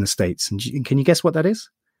situation in the States. And can you guess what that is?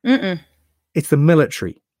 Mm-mm. It's the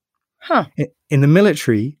military. Huh. In the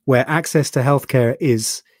military, where access to healthcare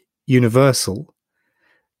is universal,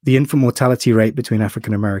 the infant mortality rate between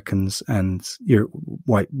African Americans and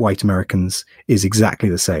white Americans is exactly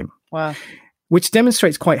the same. Wow. Which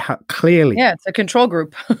demonstrates quite clearly. Yeah, it's a control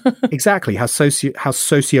group. Exactly how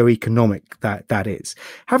socioeconomic that is.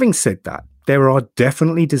 Having said that, there are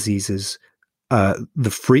definitely diseases, the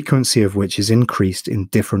frequency of which is increased in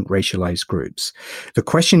different racialized groups. The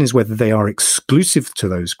question is whether they are exclusive to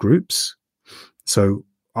those groups. So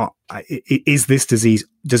is this disease,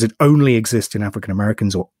 does it only exist in African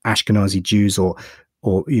Americans or Ashkenazi Jews or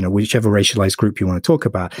whichever racialized group you want to talk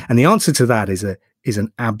about? And the answer to that is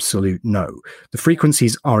an absolute no. The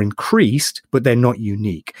frequencies are increased, but they're not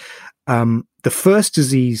unique. The first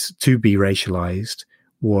disease to be racialized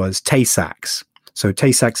was Tay-Sachs. So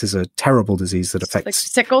Tay-Sachs is a terrible disease that affects... Like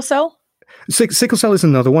sickle cell? Sickle cell is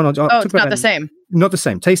another one. It's not the same. Not the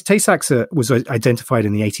same. Tay-Sachs was identified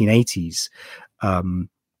in the 1880s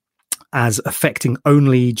as affecting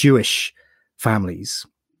only Jewish families.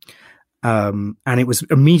 And it was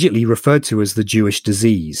immediately referred to as the Jewish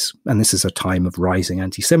disease. And this is a time of rising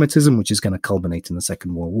anti-Semitism, which is going to culminate in the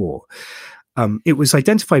Second World War. It was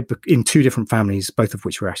identified in two different families, both of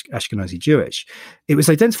which were Ashkenazi Jewish. It was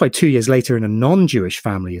identified 2 years later in a non-Jewish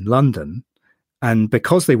family in London. And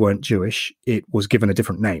because they weren't Jewish, it was given a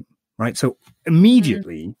different name, right? So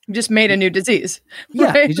immediately... You just made a new disease.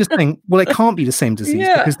 Yeah, right? you just think, well, it can't be the same disease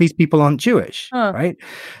because these people aren't Jewish, right?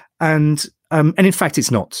 And in fact,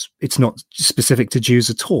 it's not specific to Jews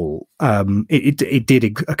at all. It did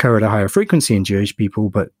occur at a higher frequency in Jewish people,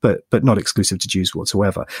 but not exclusive to Jews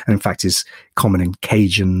whatsoever. And in fact, is common in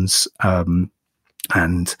Cajuns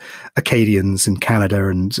and Acadians in Canada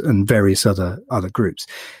and various other groups.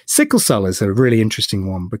 Sickle cell is a really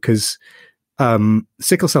interesting one because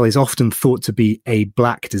sickle cell is often thought to be a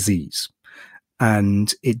black disease.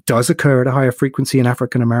 And it does occur at a higher frequency in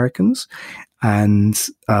African Americans. And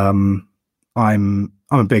I'm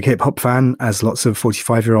a big hip hop fan, as lots of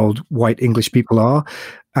 45-year-old white English people are.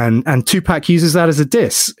 And Tupac uses that as a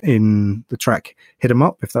diss in the track "Hit 'Em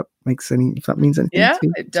Up." If that means anything, yeah,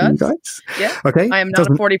 it does. You guys? Yeah, okay. I am not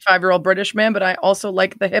a 45-year-old British man, but I also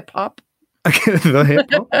like the hip hop. The hip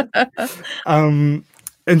hop.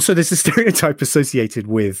 And so there's a stereotype associated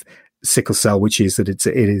with sickle cell, which is that it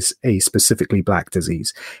is a specifically black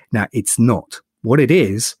disease. Now, it's not. What it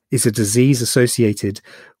is a disease associated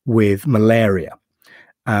with malaria.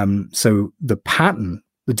 So the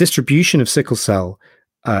distribution of sickle cell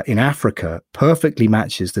in Africa perfectly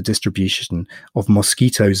matches the distribution of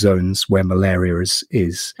mosquito zones where malaria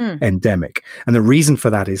is endemic. And the reason for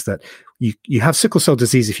that is that you have sickle cell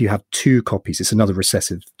disease if you have two copies. It's another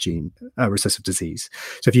recessive disease.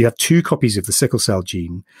 So if you have two copies of the sickle cell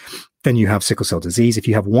gene, then you have sickle cell disease. If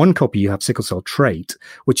you have one copy, you have sickle cell trait,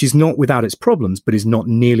 which is not without its problems, but is not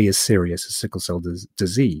nearly as serious as sickle cell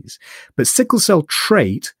disease. But sickle cell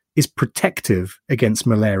trait is protective against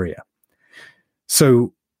malaria.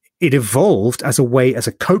 So it evolved as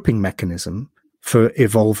a coping mechanism for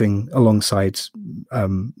evolving alongside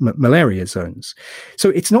malaria zones. So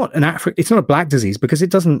it's not a black disease because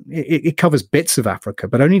it covers bits of Africa,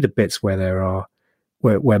 but only the bits where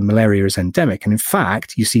malaria is endemic. And in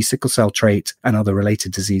fact, you see sickle cell trait and other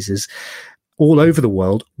related diseases all over the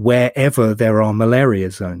world wherever there are malaria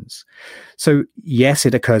zones. So yes,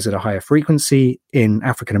 it occurs at a higher frequency in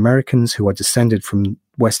African Americans who are descended from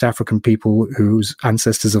West African people whose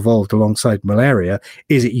ancestors evolved alongside malaria.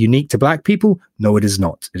 Is it unique to black people? No, it is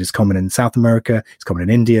not. It is common in South America, it's common in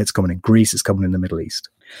India, it's common in Greece, it's common in the Middle East.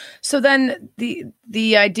 So then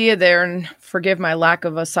the idea there, and forgive my lack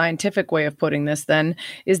of a scientific way of putting this then,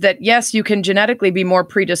 is that yes, you can genetically be more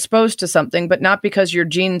predisposed to something, but not because your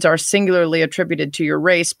genes are singularly attributed to your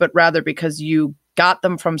race, but rather because you got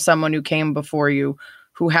them from someone who came before you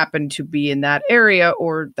who happened to be in that area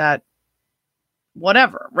or that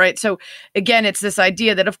whatever, right? So again, it's this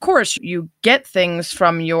idea that of course you get things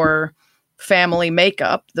from your family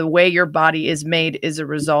makeup. The way your body is made is a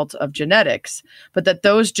result of genetics, but that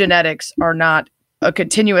those genetics are not a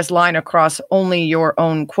continuous line across only your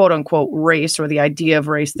own quote unquote race or the idea of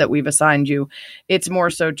race that we've assigned you. It's more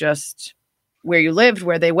so just where you lived,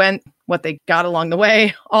 where they went, what they got along the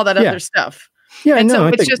way, all that other stuff. Yeah, and no, so I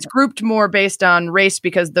it's think just grouped more based on race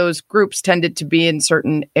because those groups tended to be in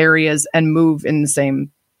certain areas and move in the same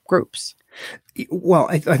groups. Well,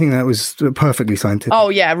 I think that was perfectly scientific. Oh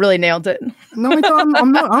yeah, really nailed it. No,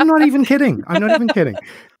 I'm not even kidding. I'm not even kidding.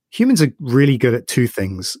 Humans are really good at two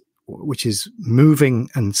things, which is moving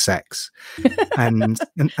and sex, and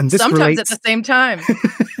this sometimes relates at the same time.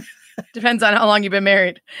 Depends on how long you've been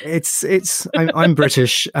married. I'm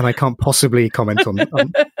British and I can't possibly comment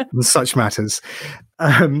on such matters.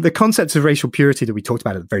 The concepts of racial purity that we talked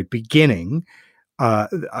about at the very beginning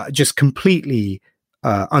just completely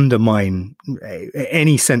undermine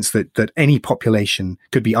any sense that any population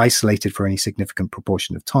could be isolated for any significant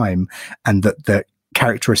proportion of time, and that the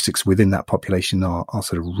characteristics within that population are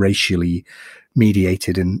sort of racially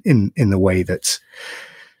mediated in the way that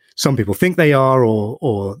some people think they are,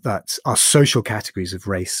 or that our social categories of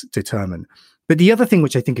race determine. But the other thing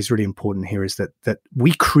which I think is really important here is that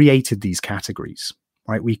we created these categories.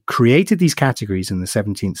 Right, we created these categories in the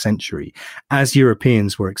 17th century as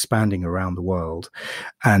Europeans were expanding around the world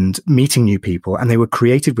and meeting new people, and they were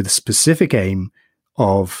created with a specific aim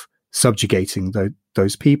of subjugating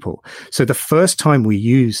those people. So the first time we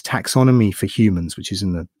use taxonomy for humans, which is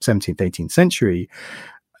in the 17th, 18th century,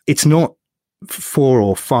 it's not 4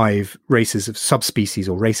 or 5 races of subspecies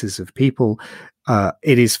or races of people.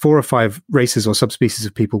 It is 4 or 5 races or subspecies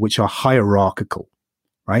of people which are hierarchical.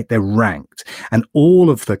 Right? They're ranked. And all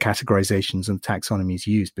of the categorizations and taxonomies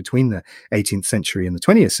used between the 18th century and the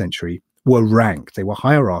 20th century were ranked. They were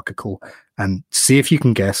hierarchical. And see if you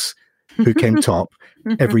can guess who came top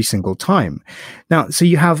every single time. Now, so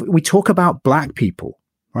we talk about Black people,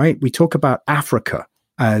 right? We talk about Africa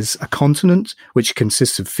as a continent which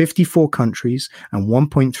consists of 54 countries and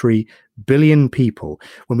 1.3 billion people.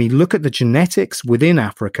 When we look at the genetics within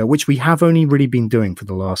Africa, which we have only really been doing for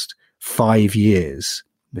the last 5 years,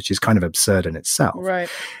 which is kind of absurd in itself. Right.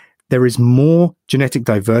 There is more genetic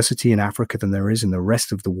diversity in Africa than there is in the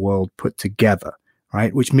rest of the world put together,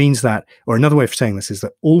 right? Which means that, or another way of saying this is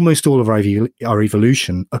that almost all of our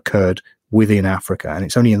evolution occurred within Africa. And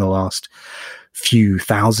it's only in the last few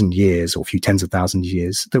thousand years or few tens of thousands of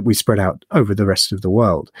years that we spread out over the rest of the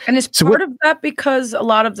world. And is part of that because a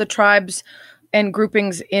lot of the tribes and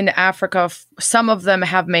groupings in Africa, some of them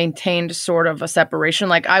have maintained sort of a separation.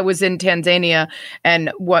 Like I was in Tanzania, and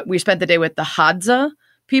we spent the day with the Hadza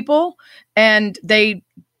people, and they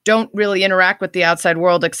don't really interact with the outside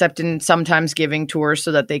world except in sometimes giving tours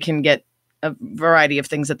so that they can get a variety of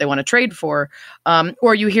things that they want to trade for.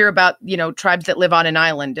 Or you hear about, tribes that live on an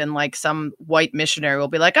island, and like some white missionary will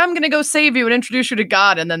be like, I'm going to go save you and introduce you to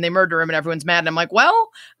God. And then they murder him and everyone's mad. And I'm like, well,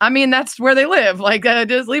 I mean, that's where they live. Like,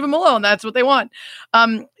 just leave them alone. That's what they want.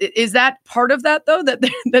 Is that part of that though,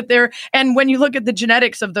 that they're, and when you look at the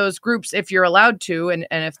genetics of those groups, if you're allowed to, and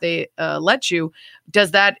if they let you, does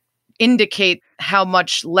that indicate how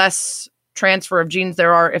much less transfer of genes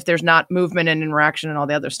there are if there's not movement and interaction and all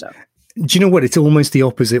the other stuff? Do you know what? It's almost the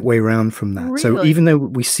opposite way around from that. Really? So even though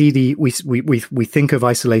we see we think of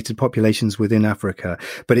isolated populations within Africa,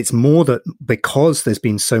 but it's more that because there's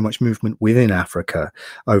been so much movement within Africa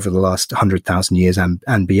over the last 100,000 years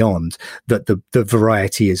and beyond, that the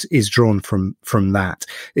variety is drawn from that.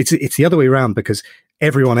 It's the other way around, because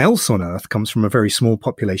everyone else on Earth comes from a very small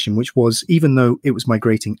population, which was, even though it was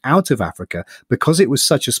migrating out of Africa, because it was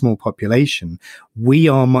such a small population, we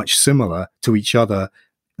are much similar to each other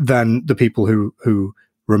than the people who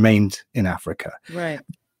remained in Africa. Right.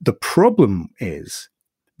 The problem is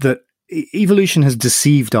that evolution has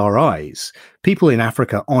deceived our eyes. People in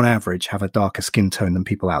Africa, on average, have a darker skin tone than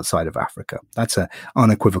people outside of Africa. That's an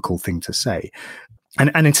unequivocal thing to say.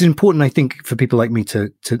 And it's important, I think, for people like me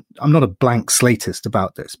to I'm not a blank slatist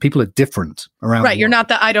about this. People are different around. Right. You're not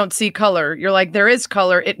the I don't see color. You're like, there is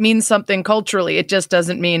color. It means something culturally. It just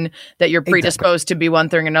doesn't mean that you're predisposed to be one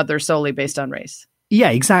thing or another solely based on race.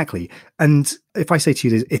 Yeah, exactly. And if I say to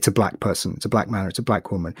you, it's a Black person, it's a Black man, or it's a Black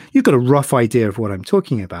woman, you've got a rough idea of what I'm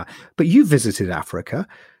talking about. But you visited Africa,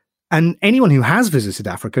 and anyone who has visited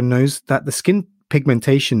Africa knows that the skin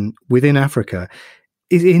pigmentation within Africa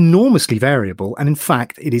is enormously variable. And in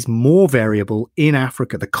fact, it is more variable in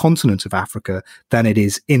Africa, the continent of Africa, than it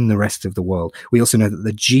is in the rest of the world. We also know that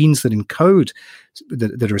the genes that encode,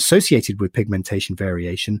 that are associated with pigmentation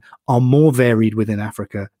variation, are more varied within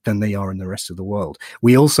Africa than they are in the rest of the world.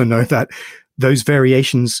 We also know that those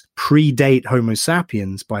variations predate Homo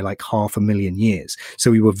sapiens by like 500,000 years.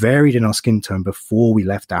 So we were varied in our skin tone before we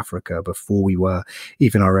left Africa, before we were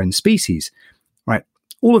even our own species, right?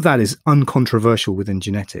 All of that is uncontroversial within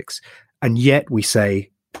genetics. And yet we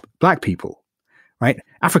say Black people, right?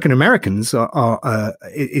 African Americans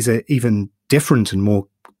is a even different and more,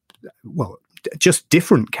 well, just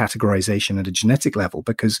different categorization at a genetic level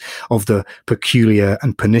because of the peculiar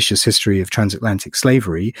and pernicious history of transatlantic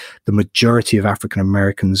slavery. The majority of African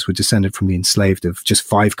Americans were descended from the enslaved of just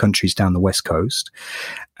 5 countries down the West Coast,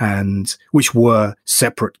 and which were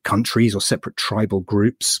separate countries or separate tribal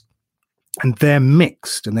groups. And they're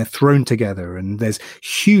mixed and they're thrown together, and there's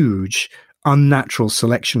huge unnatural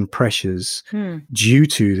selection pressures due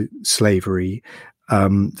to slavery.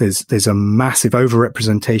 There's a massive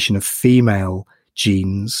overrepresentation of female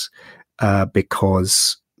genes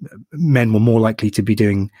because men were more likely to be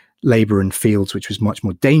doing labor in fields which was much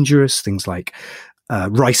more dangerous, things like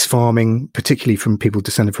rice farming, particularly from people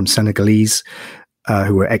descended from Senegalese,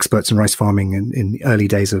 who were experts in rice farming in the early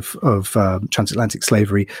days of transatlantic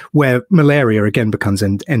slavery, where malaria again becomes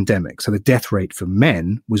endemic. So the death rate for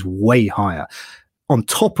men was way higher. On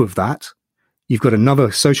top of that, you've got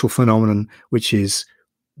another social phenomenon, which is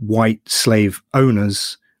white slave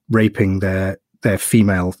owners raping their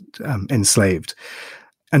female enslaved.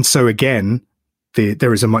 And so again,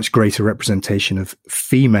 there is a much greater representation of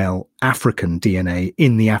female African DNA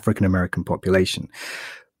in the African American population.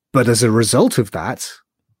 But as a result of that,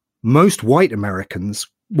 most white Americans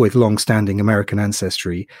with long-standing American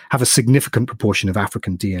ancestry have a significant proportion of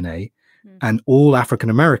African DNA, and all African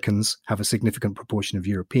Americans have a significant proportion of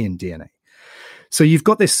European DNA. So you've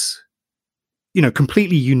got this,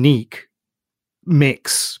 completely unique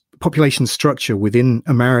population structure within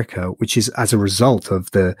America, which is as a result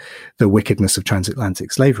of the wickedness of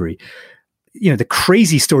transatlantic slavery. The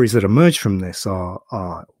crazy stories that emerge from this are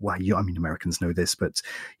Americans know this, but,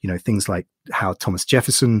 things like how Thomas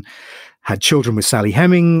Jefferson had children with Sally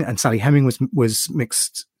Heming, and Sally Heming was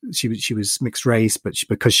mixed. She was mixed race, but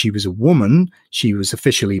because she was a woman, she was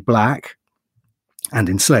officially black and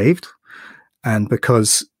enslaved. And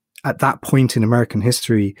because at that point in American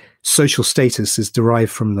history, social status is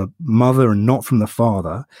derived from the mother and not from the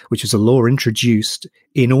father, which is a law introduced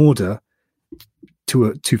in order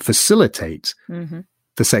to facilitate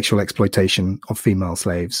the sexual exploitation of female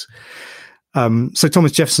slaves. So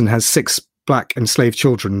Thomas Jefferson has 6 black enslaved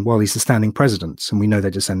children while he's the standing president, and we know their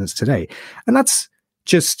descendants today. And that's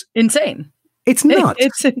just insane. It's nuts.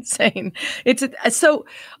 It's insane. So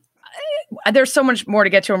there's so much more to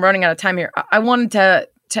get to. I'm running out of time here. I wanted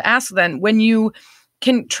to ask then, when you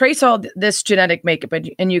can trace all this genetic makeup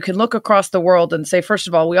and you can look across the world and say, first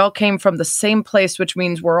of all, we all came from the same place, which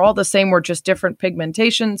means we're all the same. We're just different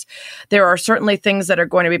pigmentations. There are certainly things that are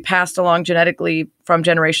going to be passed along genetically from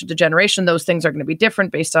generation to generation. Those things are going to be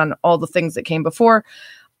different based on all the things that came before.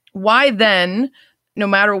 Why then, no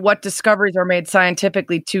matter what discoveries are made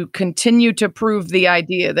scientifically, to continue to prove the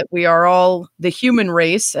idea that we are all the human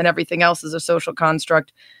race and everything else is a social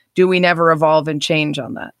construct, do we never evolve and change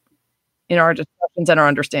on that in our discussions and our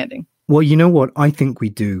understanding? Well, you know what? I think we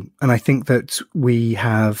do. And I think that we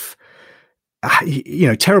have,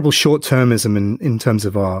 terrible short-termism in terms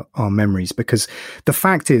of our memories, because the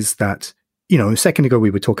fact is that, a second ago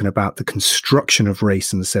we were talking about the construction of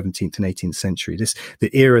race in the 17th and 18th century, the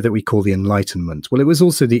era that we call the Enlightenment. Well, it was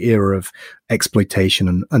also the era of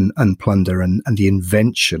exploitation and plunder and the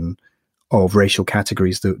invention of racial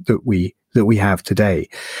categories that we have today.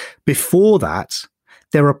 Before that,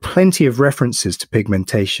 there are plenty of references to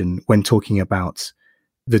pigmentation when talking about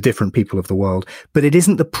the different people of the world, but it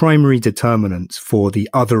isn't the primary determinant for the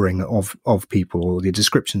othering of people or the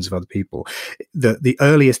descriptions of other people. The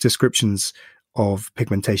earliest descriptions of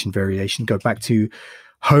pigmentation variation go back to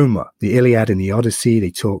Homer, the Iliad and the Odyssey.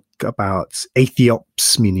 They talk about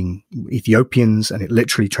Aethiops, meaning Ethiopians, and it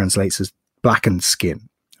literally translates as blackened skin,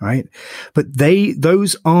 right? But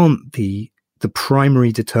those aren't the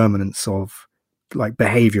primary determinants of like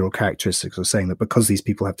behavioral characteristics, or saying that because these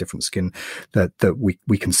people have different skin that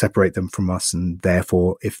we can separate them from us, and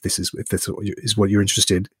therefore if this is what you're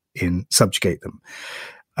interested in, subjugate them.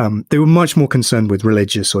 They were much more concerned with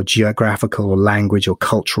religious or geographical or language or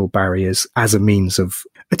cultural barriers as a means of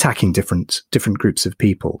attacking different groups of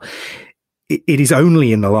people. It is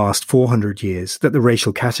only in the last 400 years that the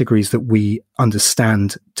racial categories that we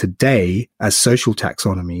understand today as social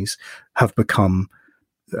taxonomies have become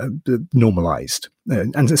normalized,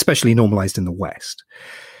 and especially normalized in the West.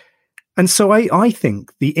 And so I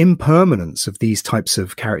think the impermanence of these types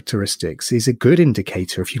of characteristics is a good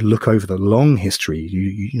indicator. If you look over the long history,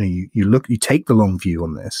 you take the long view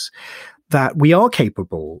on this, that we are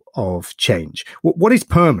capable of change. What is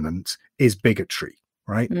permanent is bigotry,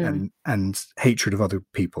 right? And hatred of other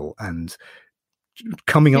people, and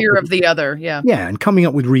coming fear up of the other. Yeah. And coming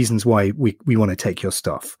up with reasons why we want to take your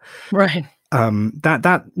stuff. Right.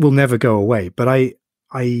 That will never go away. But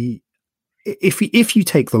if you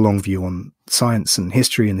take the long view on science and the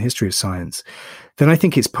history of science, then I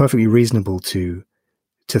think it's perfectly reasonable to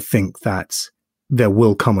think that there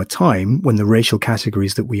will come a time when the racial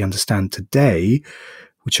categories that we understand today,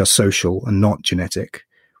 which are social and not genetic,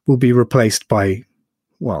 will be replaced by,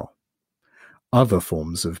 well, other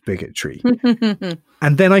forms of bigotry.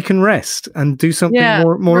 And then I can rest and do something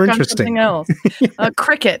more interesting. Something else.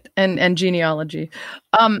 Cricket and genealogy.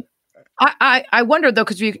 I wonder though,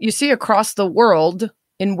 because you see across the world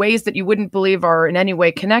in ways that you wouldn't believe are in any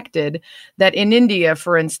way connected. That in India,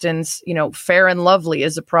 for instance, Fair and Lovely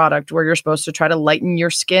is a product where you're supposed to try to lighten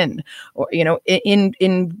your skin, or,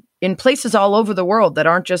 in places all over the world that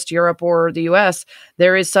aren't just Europe or the US,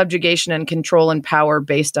 there is subjugation and control and power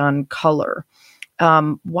based on color.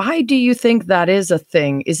 Why do you think that is a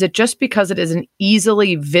thing? Is it just because it is an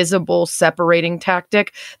easily visible separating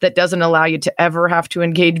tactic that doesn't allow you to ever have to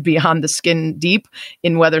engage beyond the skin deep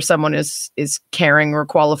in whether someone is caring or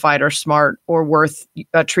qualified or smart or worth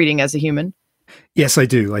treating as a human? Yes, I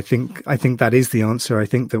do. I think that is the answer. I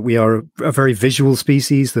think that we are a very visual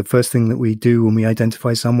species. The first thing that we do when we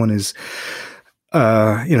identify someone is,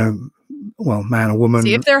 man or woman.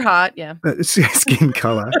 See if they're hot. Yeah. Skin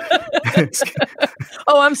color.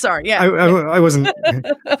 Oh, I'm sorry. Yeah. I wasn't.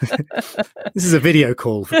 This is a video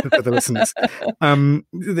call for the listeners.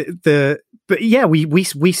 But yeah, we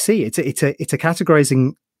see it's a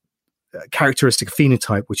categorizing characteristic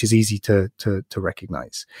phenotype, which is easy to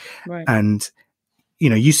recognize. Right. And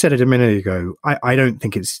you said it a minute ago. I don't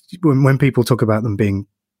think it's when people talk about them being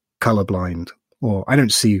colorblind, or I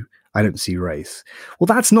don't see race. Well,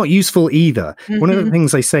 that's not useful either. Mm-hmm. One of the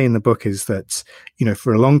things I say in the book is that,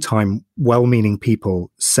 for a long time, well-meaning people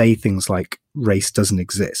say things like race doesn't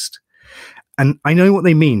exist. And I know what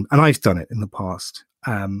they mean, and I've done it in the past.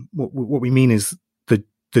 What we mean is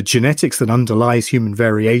the genetics that underlies human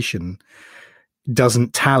variation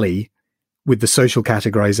doesn't tally with the social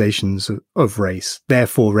categorizations of race.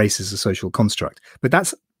 Therefore, race is a social construct. But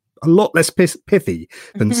that's a lot less pithy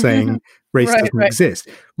than saying race doesn't exist.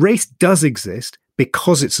 Race does exist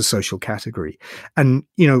because it's a social category. And,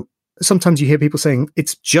 sometimes you hear people saying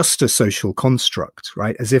it's just a social construct,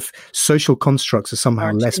 right? As if social constructs are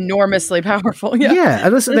somehow less enormously powerful. Yeah. Yeah.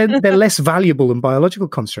 They're less valuable than biological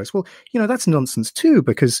constructs. Well, that's nonsense too,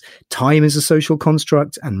 because time is a social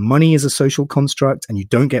construct and money is a social construct. And you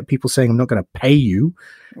don't get people saying, I'm not going to pay you.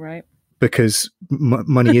 Right. Because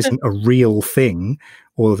money isn't a real thing,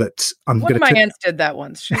 or that I'm going to. One of my aunts did that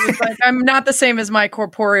once. She was like, I'm not the same as my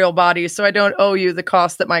corporeal body, so I don't owe you the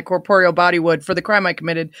cost that my corporeal body would for the crime I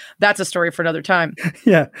committed. That's a story for another time.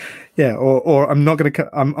 Yeah. Or I'm not going to.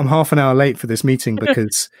 I'm half an hour late for this meeting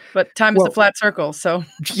because. But time is a flat circle, so.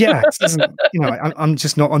 Yeah, it doesn't, I'm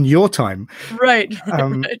just not on your time. Right.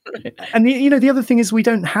 And the other thing is we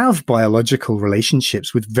don't have biological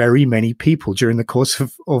relationships with very many people during the course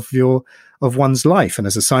of one's life, and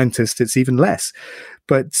as a scientist, it's even less.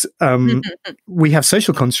 But we have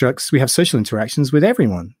social constructs, we have social interactions with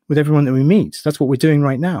everyone that we meet. That's what we're doing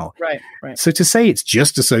right now. Right. So to say it's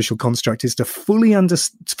just a social construct is to fully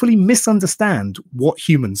misunderstand what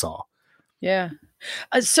humans are. Yeah.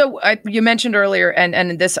 So you mentioned earlier,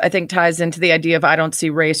 and this I think ties into the idea of I don't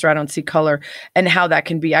see race or I don't see color, and how that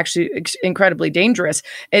can be actually incredibly dangerous.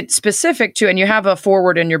 It's specific to, and you have a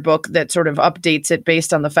foreword in your book that sort of updates it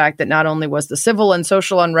based on the fact that not only was the civil and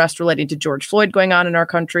social unrest relating to George Floyd going on in our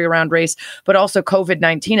country around race, but also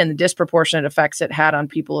COVID-19 and the disproportionate effects it had on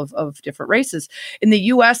people of different races. In the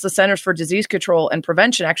U.S., the Centers for Disease Control and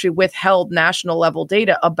Prevention actually withheld national level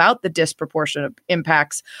data about the disproportionate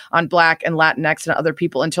impacts on Black and Latinx and other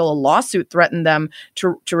people until a lawsuit threatened them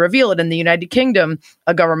to reveal it. In the United Kingdom,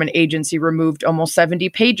 a government agency removed almost 70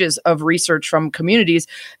 pages of research from communities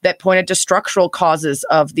that pointed to structural causes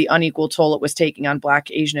of the unequal toll it was taking on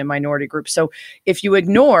Black, Asian, and minority groups. So if you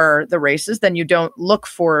ignore the races, then you don't look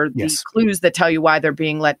for the clues that tell you why they're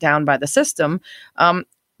being let down by the system.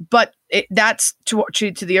 But that's to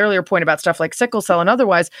the earlier point about stuff like sickle cell and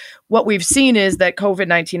otherwise, what we've seen is that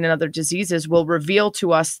COVID-19 and other diseases will reveal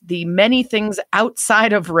to us the many things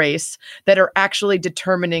outside of race that are actually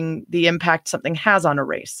determining the impact something has on a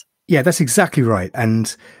race. Yeah, that's exactly right.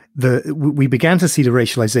 And we began to see the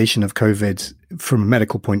racialization of COVID from a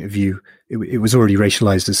medical point of view. It was already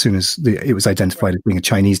racialized as soon as it was identified as being a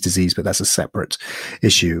Chinese disease, but that's a separate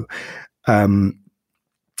issue.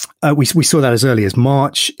 We saw that as early as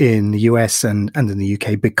March in the US and in the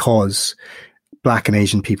UK because Black and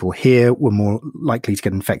Asian people here were more likely to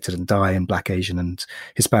get infected and die, and Black, Asian, and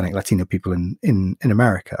Hispanic, Latino people in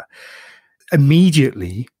America.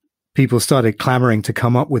 Immediately, people started clamoring to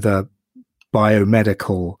come up with a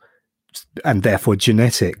biomedical and therefore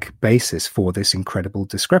genetic basis for this incredible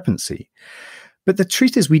discrepancy. But the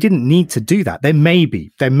truth is, we didn't need to do that. There may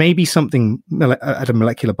be something at a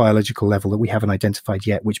molecular biological level that we haven't identified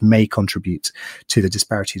yet, which may contribute to the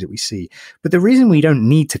disparity that we see. But the reason we don't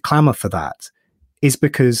need to clamor for that is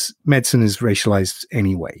because medicine is racialized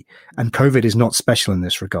anyway, and COVID is not special in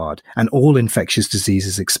this regard. And all infectious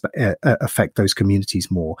diseases affect those communities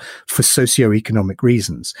more for socioeconomic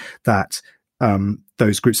reasons. That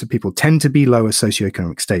those groups of people tend to be lower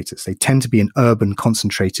socioeconomic status. They tend to be in urban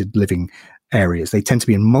concentrated living areas. They tend to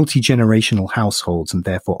be in multi-generational households, and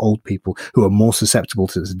therefore old people who are more susceptible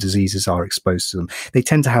to the diseases are exposed to them. They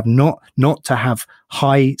tend to have not to have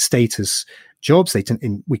high status jobs.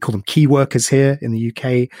 We call them key workers here in the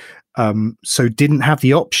UK. So didn't have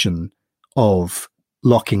the option of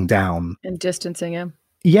locking down and distancing him.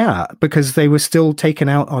 Yeah, because they were still taking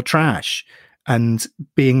out our trash and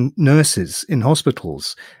being nurses in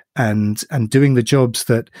hospitals and doing the jobs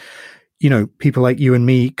that, people like you and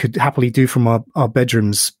me could happily do from our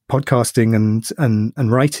bedrooms, podcasting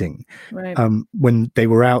and writing, right. When they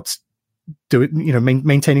were out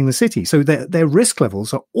maintaining the city. So their risk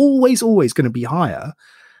levels are always going to be higher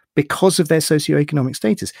because of their socioeconomic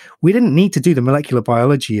status. We didn't need to do the molecular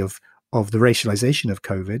biology of the racialization of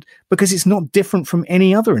COVID because it's not different from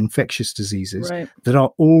any other infectious diseases that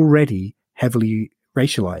are already heavily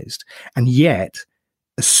racialized. And yet,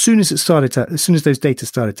 as soon as those data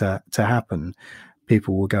started to happen,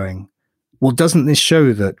 people were going, well, doesn't this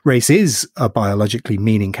show that race is a biologically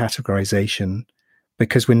meaning categorization?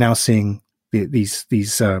 Because we're now seeing these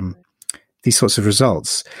sorts of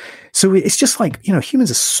results. So it's just like,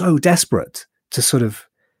 humans are so desperate to sort of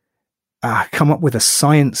come up with a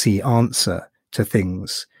sciencey answer to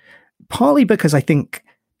things, partly because I think,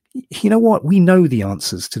 we know the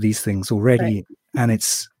answers to these things already. And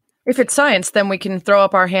if it's science, then we can throw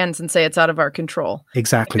up our hands and say it's out of our control.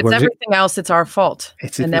 Exactly. If it's everything else, it's our fault.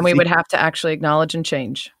 Then we would have to actually acknowledge and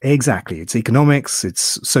change. Exactly. It's economics,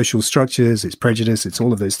 it's social structures, it's prejudice, it's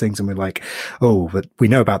all of those things. And we're like, oh, but we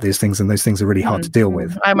know about these things and those things are really hard to deal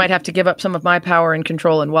with. I might have to give up some of my power and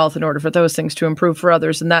control and wealth in order for those things to improve for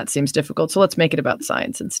others. And that seems difficult. So let's make it about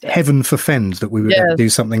science instead. Heaven forfend that we would ever do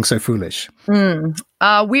something so foolish.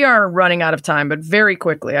 We are running out of time, but very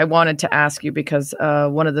quickly, I wanted to ask you because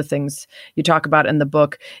one of the things you talk about in the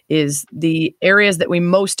book is the areas that we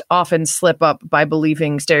most often slip up by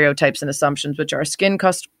believing stereotypes and assumptions, which are skin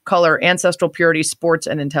color, ancestral purity, sports,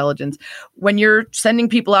 and intelligence. When you're sending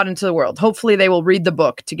people out into the world, hopefully they will read the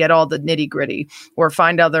book to get all the nitty gritty or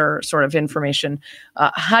find other sort of information.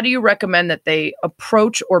 How do you recommend that they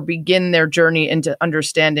approach or begin their journey into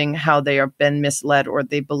understanding how they have been misled or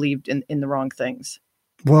they believed in the wrong things?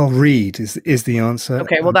 Well, read is the answer.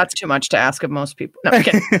 Okay, well, that's too much to ask of most people. No,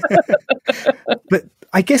 okay. But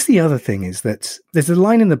I guess the other thing is that there's a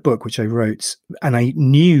line in the book which I wrote, and I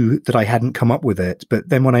knew that I hadn't come up with it. But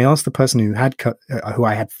then when I asked the person who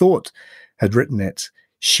I had thought had written it,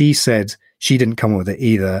 she said she didn't come up with it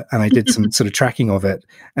either. And I did some sort of tracking of it.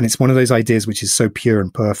 And it's one of those ideas which is so pure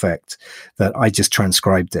and perfect that I just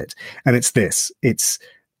transcribed it. And it's this. It's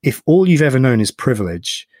if all you've ever known is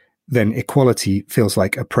privilege, then equality feels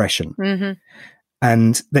like oppression. Mm-hmm.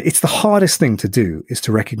 And it's the hardest thing to do is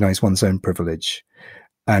to recognize one's own privilege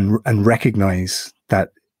and recognize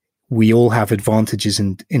that we all have advantages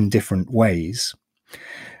in different ways.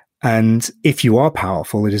 And if you are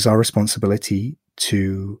powerful, it is our responsibility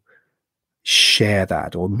to share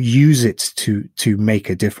that or use it to make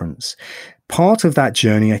a difference. Part of that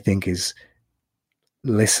journey, I think, is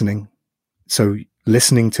listening. So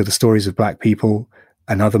listening to the stories of Black people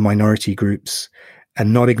and other minority groups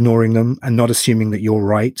and not ignoring them and not assuming that you're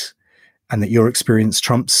right and that your experience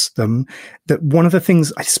trumps them. That one of the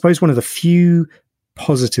things, I suppose one of the few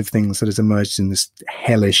positive things that has emerged in this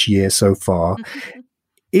hellish year so far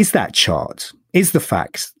is that chart, is the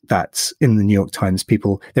fact that in the New York Times,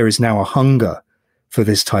 there is now a hunger for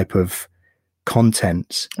this type of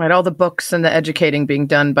content. Right, all the books and the educating being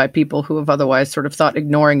done by people who have otherwise sort of thought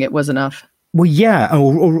ignoring it was enough. Well, yeah,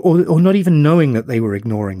 or not even knowing that they were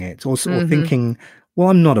ignoring it, or thinking, "Well,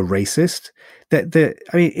 I'm not a racist."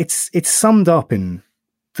 It's summed up in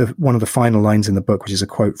one of the final lines in the book, which is a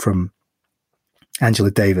quote from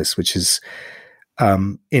Angela Davis, which is,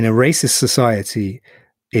 "In a racist society,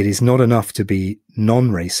 it is not enough to be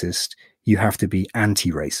non-racist; you have to be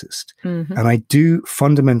anti-racist." Mm-hmm. And I do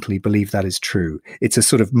fundamentally believe that is true. It's a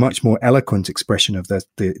sort of much more eloquent expression of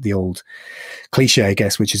the old cliche, I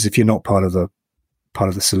guess, which is if you're not part of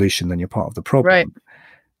the solution, then you're part of the problem. Right.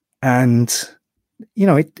 And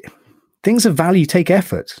things of value take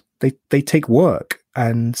effort. They take work.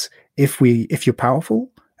 And if you're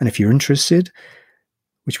powerful and if you're interested,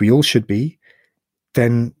 which we all should be,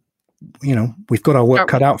 then we've got our work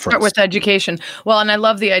cut out for us. Start with education. Well, and I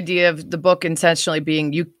love the idea of the book intentionally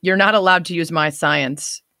being you're not allowed to use my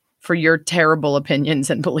science for your terrible opinions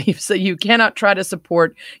and beliefs. So you cannot try to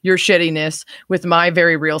support your shittiness with my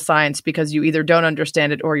very real science because you either don't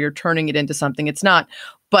understand it or you're turning it into something it's not.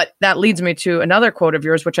 But that leads me to another quote of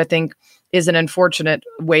yours, which I think is an unfortunate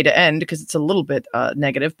way to end because it's a little bit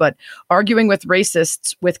negative, but arguing with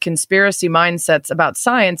racists with conspiracy mindsets about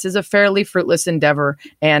science is a fairly fruitless endeavor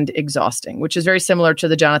and exhausting, which is very similar to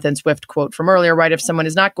the Jonathan Swift quote from earlier, right? If someone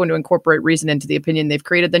is not going to incorporate reason into the opinion they've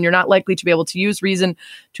created, then you're not likely to be able to use reason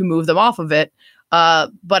to move them off of it.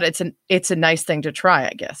 But it's a nice thing to try,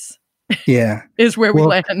 I guess. Yeah. Is where we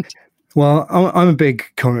land. Well, I'm a big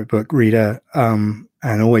comic book reader, and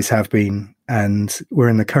always have been. And we're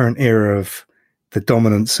in the current era of the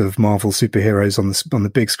dominance of Marvel superheroes on the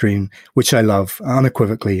big screen, which I love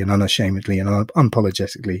unequivocally and unashamedly and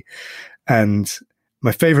unapologetically. And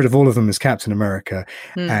my favorite of all of them is Captain America.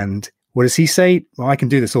 And what does he say? Well, I can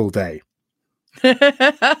do this all day.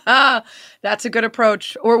 That's a good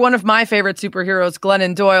approach. Or one of my favorite superheroes,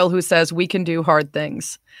 Glennon Doyle, who says we can do hard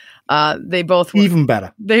things. They both work. Even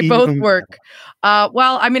better. They both work.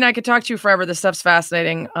 Well, I mean, I could talk to you forever. This stuff's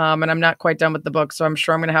fascinating. And I'm not quite done with the book, so I'm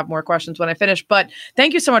sure I'm going to have more questions when I finish. But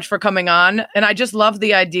thank you so much for coming on. And I just love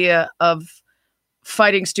the idea of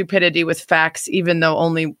fighting stupidity with facts, even though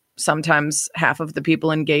only sometimes half of the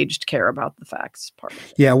people engaged care about the facts part.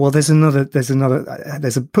 Yeah, well, there's a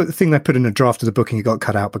thing I put in a draft of the book and it got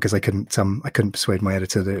cut out because I couldn't persuade my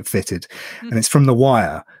editor that it fitted. And it's from The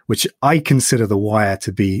Wire, which I consider The Wire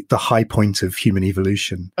to be the high point of human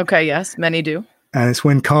evolution. Okay, yes, many do. And it's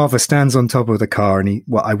when Carver stands on top of the car and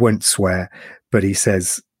I won't swear, but he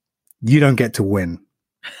says, "You don't get to win.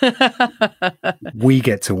 We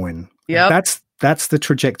get to win." Yeah, that's the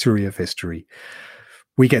trajectory of history.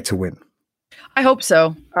 We get to win. I hope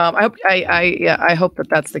so. I hope that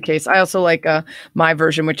that's the case. I also like my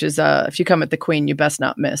version, which is if you come at the queen, you best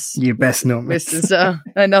not miss. You best not miss. This is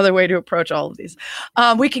another way to approach all of these.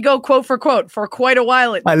 We could go quote for quote for quite a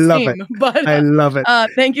while. I love it. But I love it.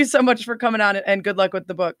 Thank you so much for coming on and good luck with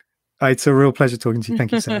the book. It's a real pleasure talking to you.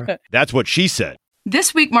 Thank you, Sarah. That's what she said.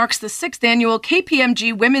 This week marks the 6th annual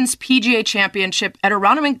KPMG Women's PGA Championship at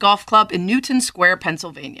Aronimink Golf Club in Newton Square,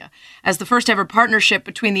 Pennsylvania. As the first ever partnership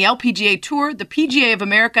between the LPGA Tour, the PGA of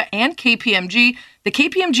America, and KPMG, the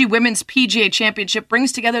KPMG Women's PGA Championship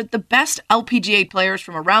brings together the best LPGA players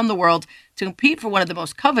from around the world to compete for one of the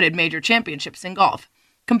most coveted major championships in golf.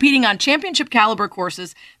 Competing on championship caliber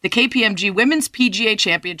courses, the KPMG Women's PGA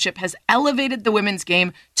Championship has elevated the women's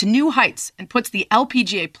game to new heights and puts the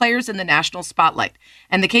LPGA players in the national spotlight.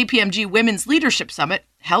 And the KPMG Women's Leadership Summit,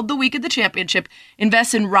 held the week of the championship,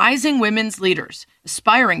 invests in rising women's leaders,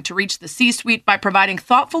 aspiring to reach the C-suite by providing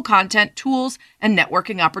thoughtful content, tools, and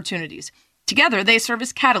networking opportunities. Together, they serve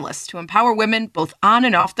as catalysts to empower women both on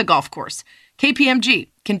and off the golf course. KPMG,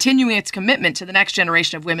 continuing its commitment to the next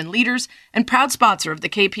generation of women leaders and proud sponsor of the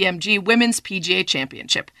KPMG Women's PGA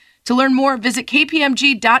Championship. To learn more, visit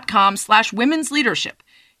kpmg.com/women's leadership.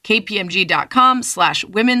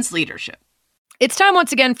 kpmg.com/women's leadership. It's time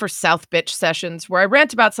once again for South Bitch Sessions, where I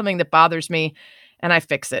rant about something that bothers me and I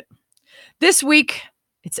fix it. This week,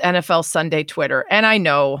 it's NFL Sunday Twitter, and I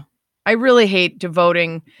know I really hate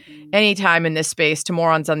devoting any time in this space to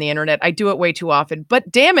morons on the internet. I do it way too often,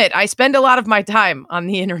 but damn it, I spend a lot of my time on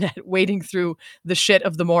the internet wading through the shit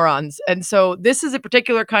of the morons. And so this is a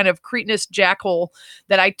particular kind of cretinous jackhole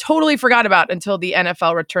that I totally forgot about until the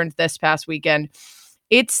NFL returned this past weekend.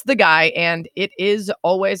 It's the guy, and it is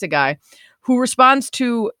always a guy, who responds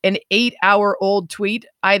to an 8-hour-old tweet,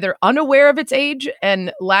 either unaware of its age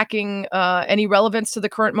and lacking any relevance to the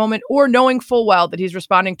current moment, or knowing full well that he's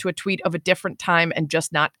responding to a tweet of a different time and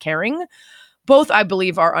just not caring. Both, I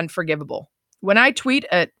believe, are unforgivable. When I tweet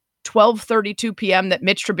at 12:32 p.m. that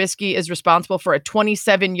Mitch Trubisky is responsible for a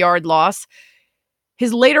 27-yard loss,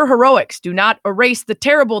 his later heroics do not erase the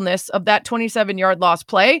terribleness of that 27-yard loss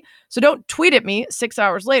play, so don't tweet at me 6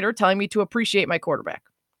 hours later telling me to appreciate my quarterback.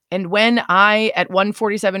 And when I, at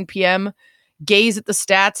 1:47 p.m., gaze at the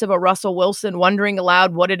stats of a Russell Wilson, wondering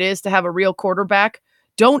aloud what it is to have a real quarterback,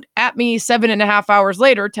 don't at me 7.5 hours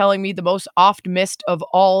later telling me the most oft missed of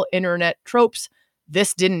all internet tropes,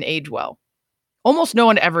 this didn't age well. Almost no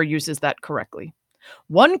one ever uses that correctly.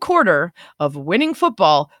 1/4 of winning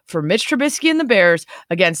football for Mitch Trubisky and the Bears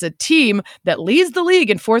against a team that leads the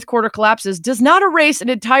league in fourth quarter collapses does not erase an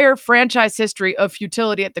entire franchise history of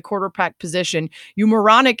futility at the quarterback position, you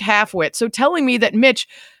moronic halfwit. So telling me that Mitch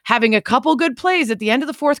having a couple good plays at the end of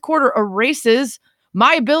the fourth quarter erases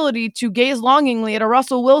my ability to gaze longingly at a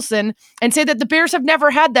Russell Wilson and say that the Bears have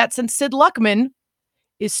never had that since Sid Luckman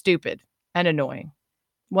is stupid and annoying.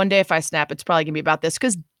 One day if I snap, it's probably going to be about this,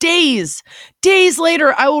 because days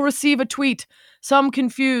later, I will receive a tweet, some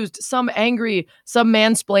confused, some angry, some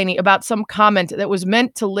mansplaining about some comment that was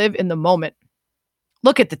meant to live in the moment.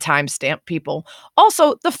 Look at the timestamp, people.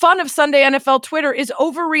 Also, the fun of Sunday NFL Twitter is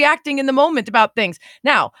overreacting in the moment about things.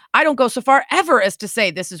 Now, I don't go so far ever as to say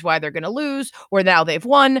this is why they're going to lose or now they've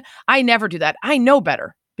won. I never do that. I know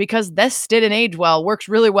better because this didn't age well works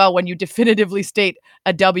really well when you definitively state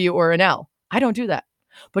a W or an L. I don't do that.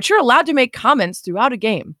 But you're allowed to make comments throughout a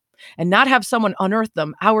game and not have someone unearth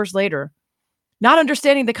them hours later, not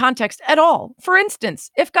understanding the context at all. For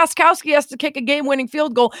instance, if Gostkowski has to kick a game-winning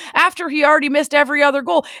field goal after he already missed every other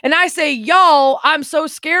goal, and I say, y'all, I'm so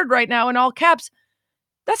scared right now in all caps,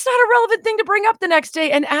 that's not a relevant thing to bring up the next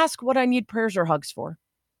day and ask what I need prayers or hugs for.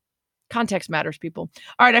 Context matters, people.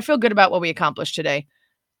 All right, I feel good about what we accomplished today.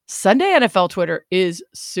 Sunday NFL Twitter is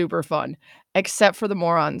super fun, except for the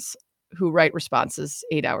morons who write responses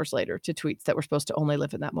 8 hours later to tweets that were supposed to only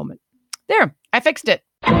live in that moment. There, I fixed it.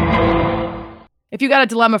 If you got a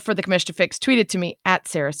dilemma for the commish to fix, tweet it to me at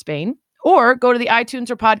Sarah Spain, or go to the iTunes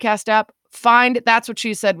or podcast app, find That's What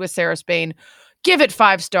She Said with Sarah Spain, give it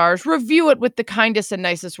 5 stars, review it with the kindest and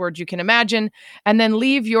nicest words you can imagine, and then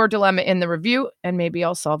leave your dilemma in the review, and maybe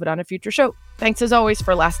I'll solve it on a future show. Thanks as always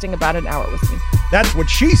for lasting about an hour with me. That's what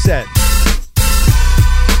she said.